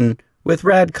Great Britain with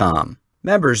Radcom.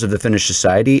 Members of the Finnish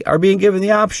Society are being given the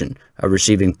option of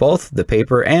receiving both the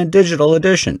paper and digital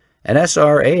edition. An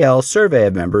SRAL survey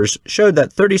of members showed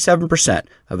that 37%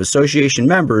 of association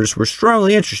members were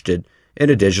strongly interested in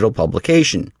a digital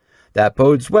publication. That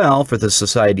bodes well for the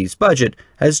Society's budget,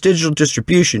 as digital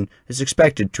distribution is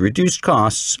expected to reduce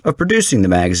costs of producing the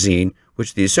magazine,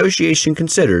 which the association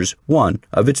considers one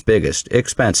of its biggest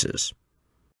expenses.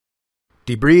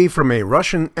 Debris from a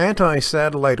Russian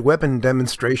anti-satellite weapon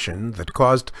demonstration that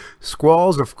caused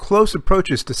squalls of close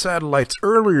approaches to satellites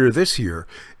earlier this year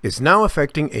is now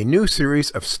affecting a new series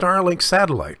of Starlink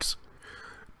satellites.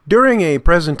 During a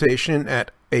presentation at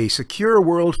a Secure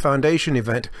World Foundation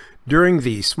event during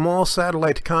the Small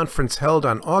Satellite Conference held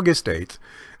on August 8th,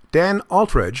 Dan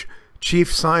Altridge,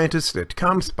 chief scientist at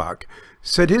Comstock,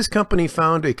 said his company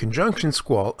found a conjunction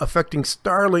squall affecting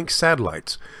Starlink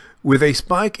satellites, with a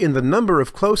spike in the number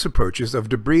of close approaches of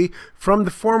debris from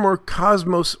the former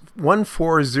Cosmos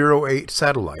 1408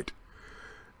 satellite.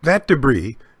 That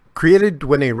debris, created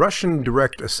when a Russian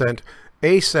direct ascent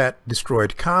ASAT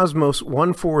destroyed Cosmos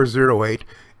 1408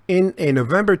 in a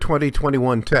November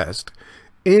 2021 test,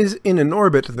 is in an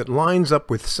orbit that lines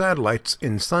up with satellites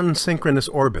in sun-synchronous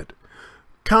orbit.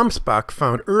 Comstock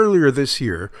found earlier this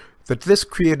year that this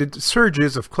created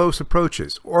surges of close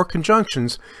approaches, or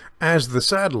conjunctions, as the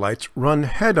satellites run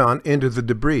head-on into the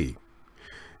debris.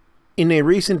 In a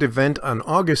recent event on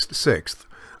August 6th,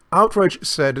 Outridge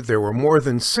said there were more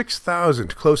than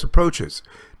 6,000 close approaches,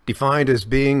 defined as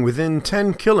being within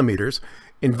 10 kilometers,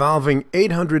 involving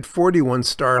 841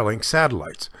 Starlink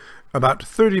satellites, about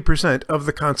 30% of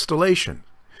the constellation.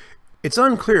 It's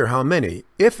unclear how many,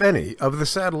 if any, of the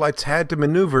satellites had to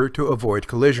maneuver to avoid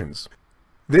collisions.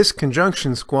 This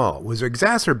conjunction squall was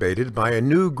exacerbated by a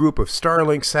new group of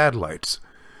Starlink satellites.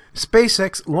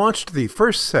 SpaceX launched the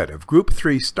first set of Group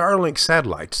 3 Starlink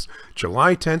satellites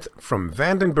July 10th from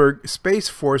Vandenberg Space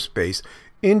Force Base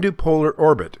into polar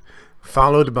orbit,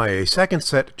 followed by a second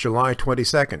set July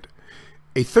 22nd.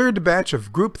 A third batch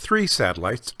of Group 3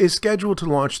 satellites is scheduled to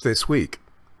launch this week.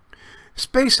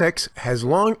 SpaceX has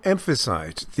long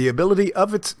emphasized the ability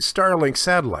of its Starlink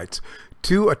satellites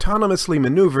to autonomously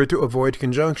maneuver to avoid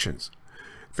conjunctions.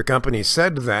 The company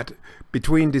said that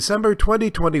between December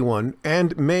 2021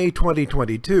 and May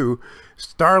 2022,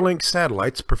 Starlink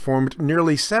satellites performed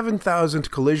nearly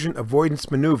 7,000 collision avoidance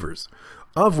maneuvers,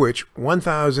 of which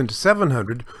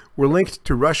 1,700 were linked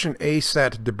to Russian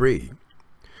ASAT debris.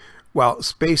 While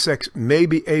SpaceX may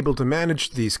be able to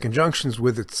manage these conjunctions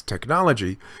with its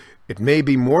technology, it may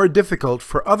be more difficult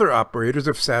for other operators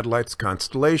of satellites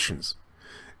constellations.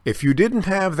 If you didn't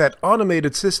have that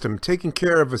automated system taking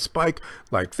care of a spike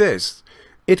like this,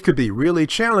 it could be really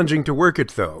challenging to work it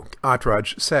though,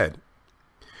 Attraj said.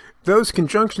 Those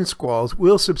conjunction squalls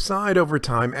will subside over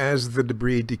time as the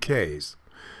debris decays.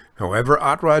 However,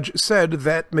 Attraj said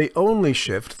that may only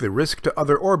shift the risk to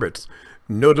other orbits,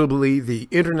 notably the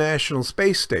International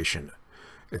Space Station.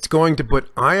 It's going to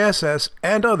put ISS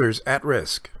and others at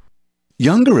risk.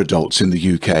 Younger adults in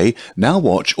the UK now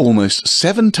watch almost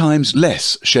 7 times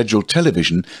less scheduled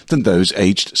television than those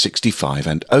aged 65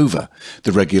 and over,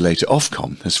 the regulator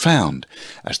Ofcom has found,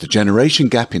 as the generation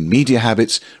gap in media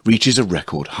habits reaches a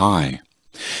record high.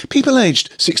 People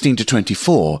aged 16 to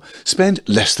 24 spend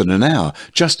less than an hour,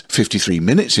 just 53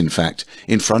 minutes in fact,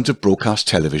 in front of broadcast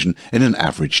television in an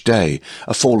average day,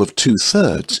 a fall of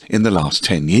 2/3 in the last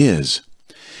 10 years.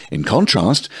 In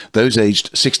contrast, those aged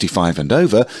 65 and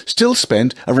over still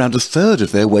spend around 1/3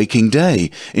 of their waking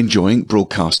day enjoying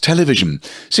broadcast television,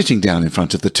 sitting down in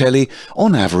front of the telly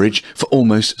on average for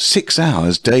almost 6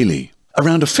 hours daily.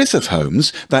 Around 1/5 of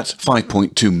homes, that's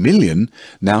 5.2 million,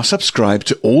 now subscribe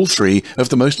to all 3 of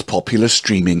the most popular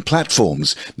streaming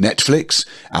platforms, Netflix,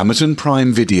 Amazon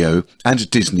Prime Video and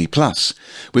Disney+,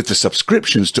 with the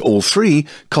subscriptions to all 3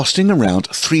 costing around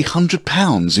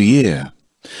 £300 a year.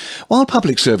 While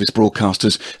public service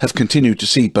broadcasters have continued to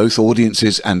see both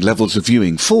audiences and levels of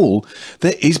viewing fall,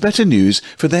 there is better news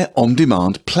for their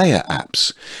on-demand player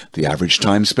apps. The average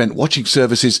time spent watching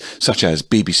services such as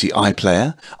BBC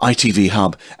iPlayer, ITV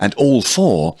Hub and All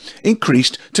 4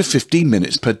 increased to 15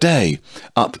 minutes per day,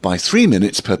 up by 3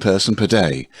 minutes per person per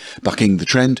day, bucking the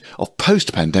trend of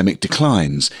post-pandemic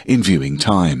declines in viewing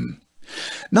time.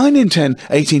 9 in 10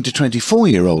 18 to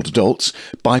 24-year-old adults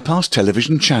bypass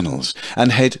television channels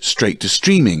and head straight to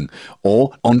streaming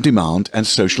or on-demand and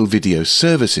social video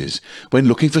services when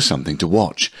looking for something to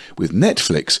watch, with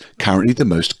Netflix currently the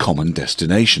most common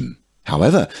destination.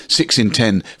 However, 6 in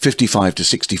 10 55 to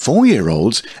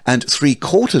 64-year-olds and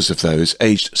 3/4 of those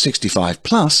aged 65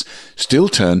 plus still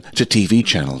turn to TV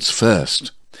channels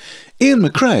first. Ian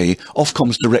McRae,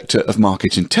 Ofcom's Director of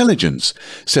Market Intelligence,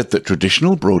 said that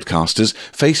traditional broadcasters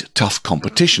face tough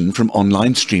competition from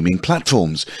online streaming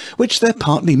platforms, which they're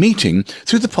partly meeting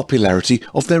through the popularity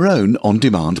of their own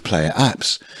on-demand player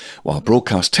apps, while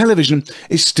broadcast television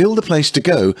is still the place to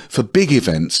go for big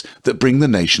events that bring the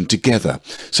nation together,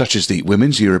 such as the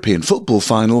Women's European Football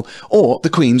Final or the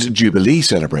Queen's Jubilee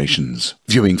celebrations.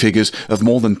 Viewing figures of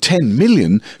more than 10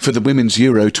 million for the Women's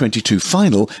Euro 22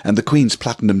 Final and the Queen's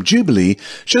Platinum Jubilee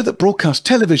show that broadcast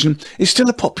television is still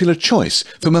a popular choice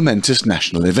for momentous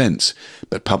national events,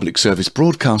 but public service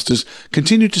broadcasters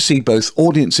continue to see both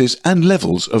audiences and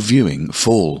levels of viewing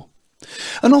fall.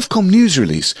 An Ofcom news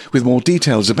release with more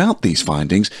details about these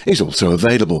findings is also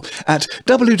available at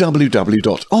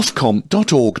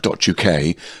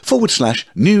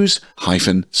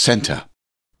www.ofcom.org.uk/news-centre.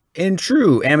 In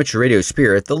true amateur radio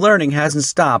spirit, the learning hasn't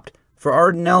stopped for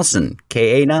Arden Nelson,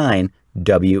 KA9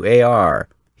 WAR.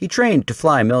 He trained to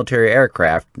fly military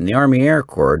aircraft in the Army Air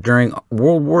Corps during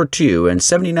World War II, and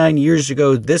 79 years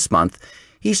ago this month,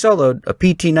 he soloed a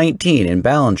PT-19 in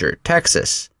Ballinger,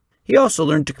 Texas. He also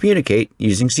learned to communicate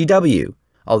using CW,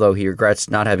 although he regrets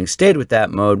not having stayed with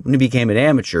that mode when he became an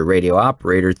amateur radio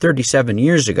operator 37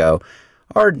 years ago.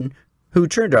 Arden, who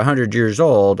turned 100 years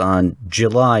old on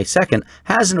July 2nd,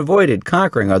 hasn't avoided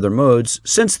conquering other modes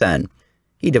since then.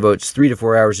 He devotes 3 to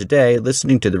 4 hours a day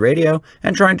listening to the radio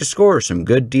and trying to score some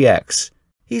good DX.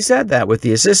 He said that with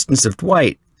the assistance of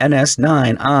Dwight,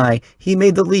 NS9I, he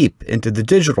made the leap into the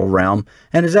digital realm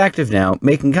and is active now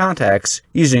making contacts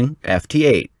using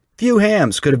FT8. Few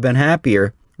hams could have been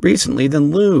happier recently than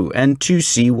Lou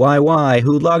N2CYY,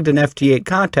 who logged an FT8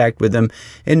 contact with him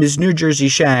in his New Jersey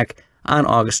shack on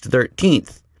August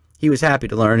 13th. He was happy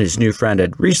to learn his new friend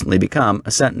had recently become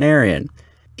a centenarian.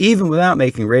 Even without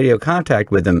making radio contact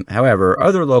with him, however,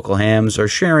 other local hams are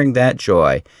sharing that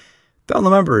joy. Fellow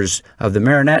members of the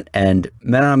Marinette and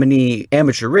Menominee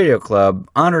Amateur Radio Club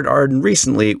honored Arden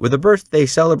recently with a birthday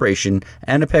celebration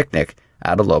and a picnic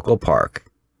at a local park.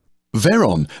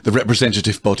 Veron, the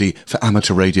representative body for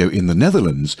amateur radio in the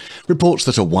Netherlands, reports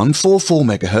that a 144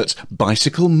 MHz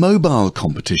bicycle mobile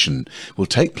competition will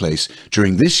take place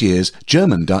during this year's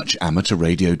German-Dutch Amateur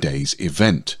Radio Days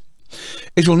event.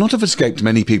 It will not have escaped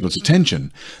many people's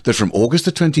attention that from August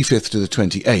the 25th to the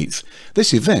 28th,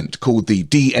 this event, called the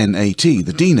DNAT,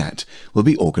 the DNAT, will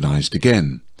be organised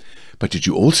again. But did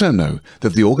you also know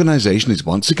that the organisation is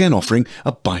once again offering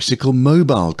a bicycle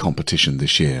mobile competition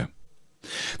this year?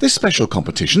 This special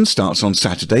competition starts on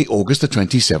Saturday, August the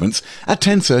 27th at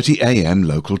 10:30 a.m.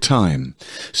 local time.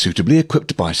 Suitably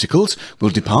equipped bicycles will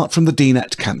depart from the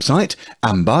DNAT campsite,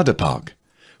 Ambadepark.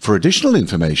 For additional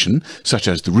information, such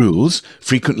as the rules,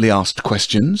 frequently asked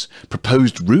questions,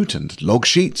 proposed route and log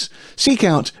sheets, seek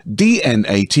out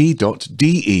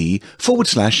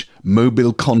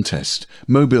dnat.de/mobile contest.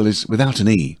 Mobile is without an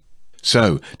E.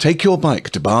 So, take your bike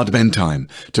to Bad Bentheim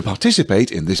to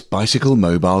participate in this bicycle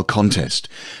mobile contest.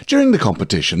 During the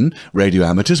competition, radio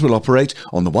amateurs will operate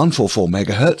on the 144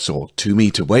 MHz or 2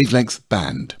 meter wavelength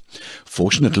band.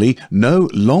 Fortunately, no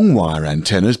long wire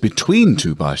antennas between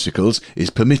two bicycles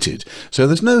is permitted, so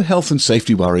there's no health and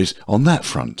safety worries on that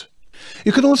front.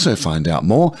 You can also find out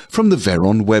more from the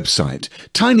Veron website,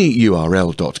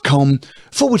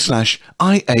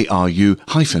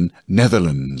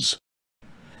 tinyurl.com/IARU-Netherlands.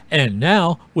 And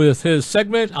now, with his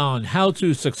segment on how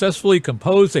to successfully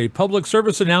compose a public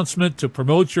service announcement to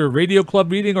promote your radio club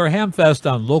meeting or hamfest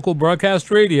on local broadcast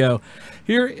radio,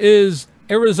 here is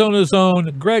Arizona's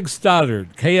own Greg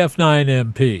Stoddard, KF9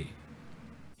 MP.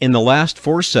 In the last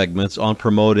 4 segments on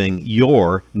promoting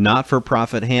your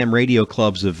not-for-profit ham radio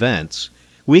club's events,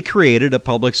 we created a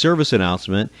public service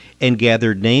announcement and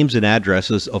gathered names and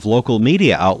addresses of local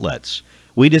media outlets.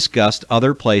 We discussed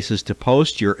other places to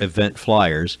post your event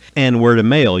flyers and where to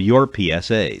mail your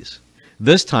PSAs.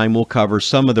 This time we'll cover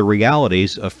some of the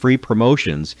realities of free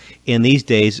promotions in these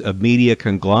days of media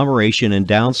conglomeration and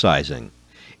downsizing.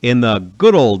 In the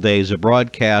good old days of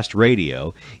broadcast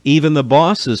radio, even the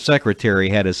boss's secretary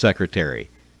had a secretary.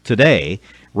 Today,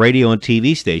 radio and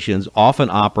TV stations often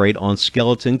operate on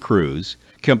skeleton crews.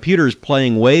 Computers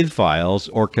playing WAV files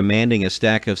or commanding a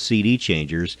stack of CD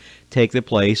changers take the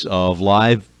place of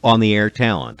live on-the-air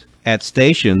talent. At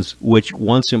stations which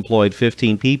once employed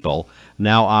 15 people,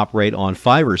 now operate on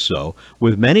 5 or so,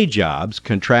 with many jobs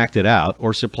contracted out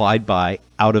or supplied by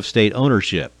out-of-state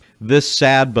ownership. This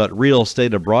sad but real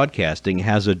state of broadcasting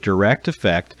has a direct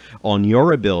effect on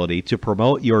your ability to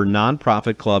promote your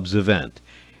nonprofit club's event.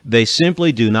 They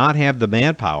simply do not have the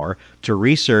manpower to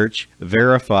research,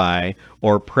 verify,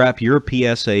 or prep your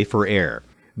PSA for air.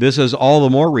 This is all the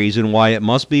more reason why it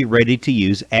must be ready to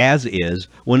use as is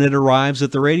when it arrives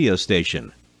at the radio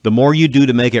station. The more you do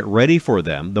to make it ready for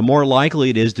them, the more likely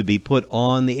it is to be put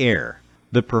on the air.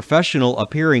 The professional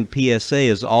appearing PSA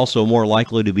is also more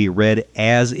likely to be read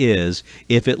as is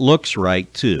if it looks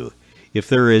right too. If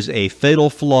there is a fatal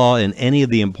flaw in any of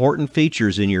the important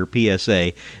features in your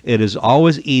PSA, it is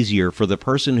always easier for the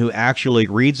person who actually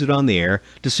reads it on the air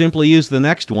to simply use the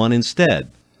next one instead.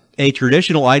 A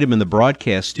traditional item in the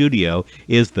broadcast studio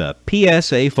is the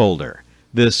PSA folder.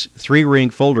 This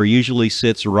 3-ring folder usually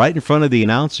sits right in front of the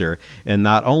announcer and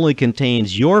not only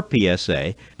contains your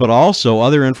PSA, but also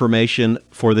other information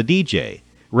for the DJ.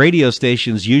 Radio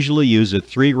stations usually use a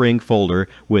 3-ring folder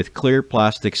with clear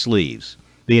plastic sleeves.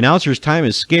 The announcer's time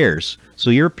is scarce, so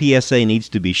your PSA needs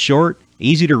to be short,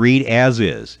 easy to read as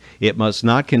is. It must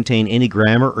not contain any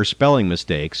grammar or spelling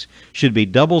mistakes, should be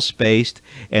double-spaced,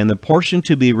 and the portion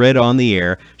to be read on the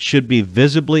air should be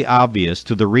visibly obvious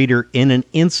to the reader in an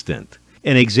instant.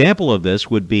 An example of this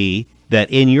would be that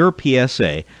in your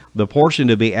PSA, the portion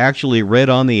to be actually read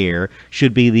on the air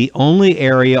should be the only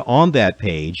area on that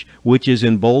page which is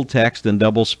in bold text and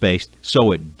double-spaced,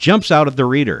 so it jumps out at the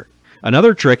reader.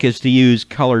 Another trick is to use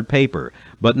colored paper,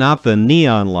 but not the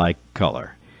neon-like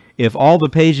color. If all the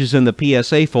pages in the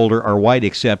PSA folder are white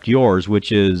except yours,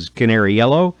 which is canary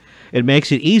yellow, it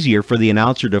makes it easier for the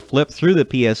announcer to flip through the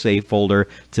PSA folder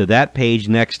to that page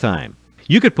next time.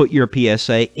 You could put your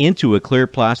PSA into a clear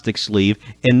plastic sleeve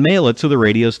and mail it to the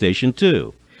radio station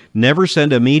too. Never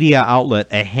send a media outlet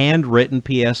a handwritten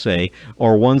PSA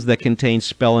or ones that contain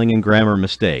spelling and grammar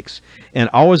mistakes. And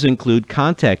always include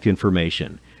contact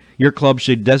information. Your club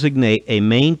should designate a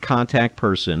main contact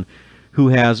person who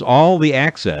has all the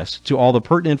access to all the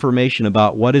pertinent information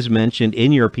about what is mentioned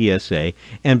in your PSA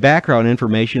and background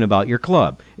information about your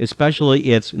club,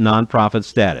 especially its nonprofit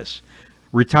status.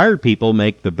 Retired people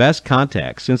make the best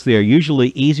contacts since they are usually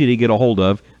easy to get a hold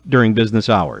of during business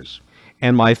hours.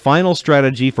 And my final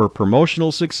strategy for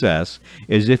promotional success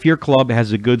is if your club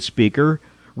has a good speaker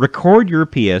Record your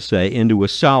PSA into a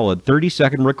solid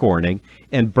 30-second recording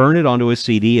and burn it onto a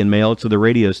CD and mail it to the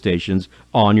radio stations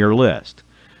on your list.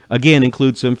 Again,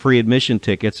 include some free admission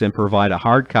tickets and provide a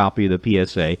hard copy of the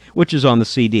PSA, which is on the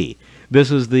CD. This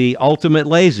is the ultimate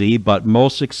lazy but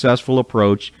most successful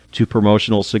approach to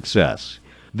promotional success.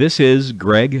 This is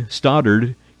Greg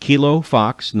Stoddard, Kilo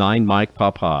Fox 9 Mike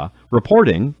Papa,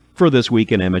 reporting for This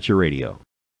Week in Amateur Radio.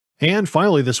 And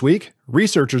finally this week,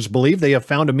 researchers believe they have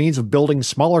found a means of building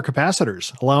smaller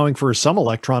capacitors, allowing for some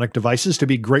electronic devices to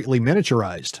be greatly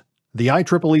miniaturized. The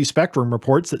IEEE Spectrum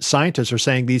reports that scientists are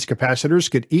saying these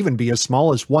capacitors could even be as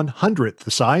small as 1/100th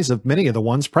the size of many of the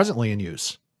ones presently in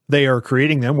use. They are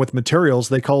creating them with materials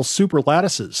they call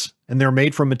superlattices, and they're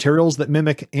made from materials that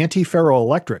mimic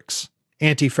antiferroelectrics.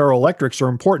 Antiferroelectrics are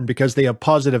important because they have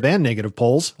positive and negative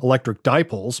poles, electric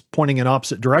dipoles, pointing in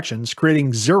opposite directions,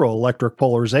 creating zero electric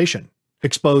polarization.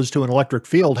 Exposed to an electric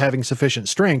field having sufficient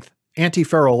strength,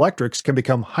 antiferroelectrics can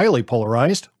become highly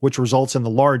polarized, which results in the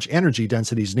large energy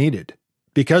densities needed.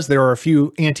 Because there are a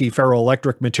few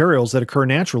antiferroelectric materials that occur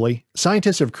naturally,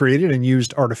 scientists have created and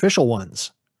used artificial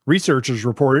ones. Researchers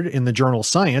reported in the journal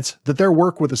Science that their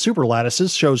work with the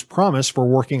superlattices shows promise for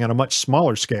working on a much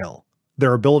smaller scale.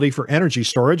 Their ability for energy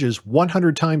storage is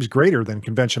 100 times greater than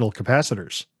conventional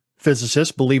capacitors.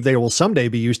 Physicists believe they will someday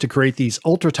be used to create these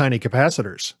ultra-tiny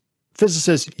capacitors.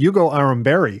 Physicist Hugo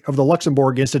Aramberi of the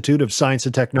Luxembourg Institute of Science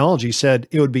and Technology said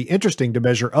it would be interesting to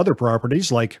measure other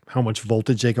properties like how much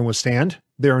voltage they can withstand,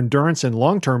 their endurance in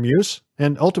long-term use,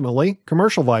 and ultimately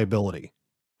commercial viability.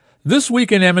 This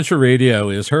Week in Amateur Radio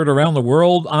is heard around the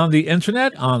world on the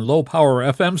internet, on low-power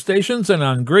FM stations, and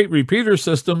on great repeater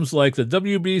systems like the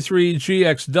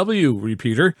WB3GXW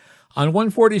repeater on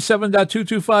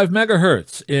 147.225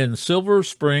 MHz in Silver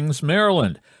Springs,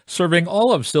 Maryland, serving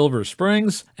all of Silver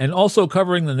Springs and also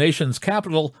covering the nation's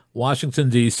capital,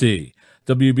 Washington, D.C.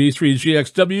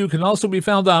 WB3GXW can also be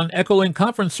found on Echolink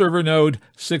Conference Server Node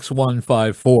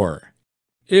 6154.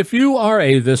 If you are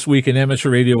a This Week in Amateur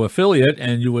Radio affiliate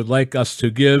and you would like us to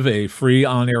give a free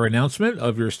on-air announcement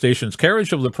of your station's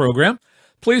carriage of the program,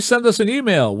 please send us an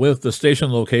email with the station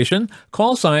location,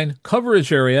 call sign,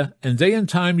 coverage area, and day and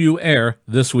time you air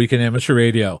This Week in Amateur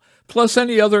Radio, plus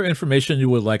any other information you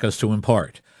would like us to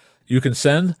impart. You can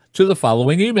send to the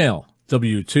following email,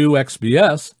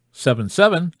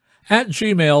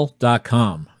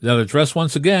 w2xbs77@gmail.com. That address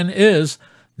once again is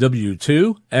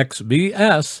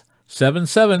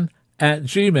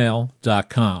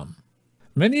w2xbs77@gmail.com.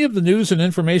 Many of the news and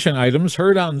information items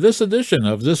heard on this edition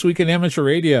of This Week in Amateur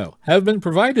Radio have been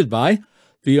provided by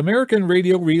the American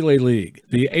Radio Relay League,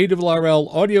 the ARRL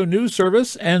Audio News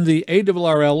Service, and the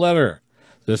ARRL Letter,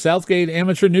 the Southgate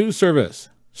Amateur News Service,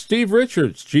 Steve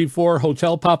Richards, G4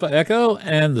 Hotel Papa Echo,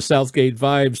 and the Southgate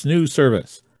Vibes News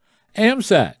Service,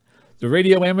 AMSAT, the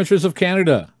Radio Amateurs of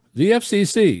Canada, the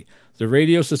FCC, the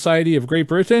Radio Society of Great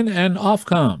Britain, and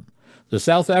Ofcom, the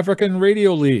South African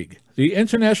Radio League, the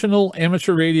International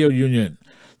Amateur Radio Union,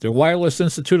 the Wireless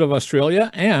Institute of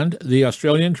Australia, and the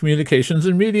Australian Communications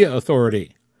and Media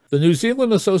Authority, the New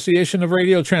Zealand Association of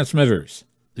Radio Transmitters,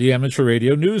 the Amateur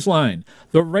Radio Newsline,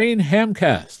 the Rain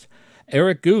Hamcast,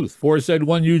 Eric Guth,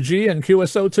 4Z1UG and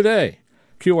QSO Today,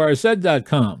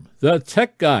 QRZ.com, the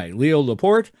Tech Guy, Leo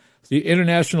Laporte, the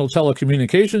International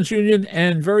Telecommunications Union,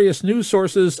 and various news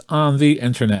sources on the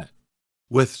Internet.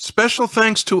 With special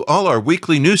thanks to all our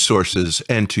weekly news sources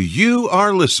and to you,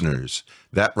 our listeners,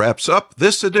 that wraps up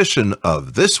this edition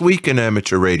of This Week in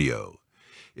Amateur Radio.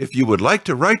 If you would like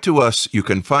to write to us, you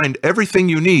can find everything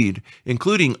you need,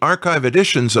 including archive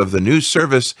editions of the news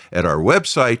service, at our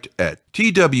website at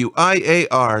twiar.net.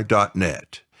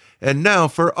 And now,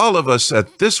 for all of us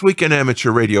at This Week in Amateur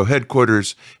Radio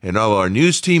headquarters and all our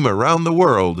news team around the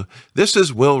world, this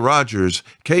is Will Rogers,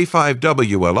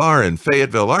 K5WLR in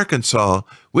Fayetteville, Arkansas,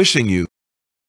 wishing you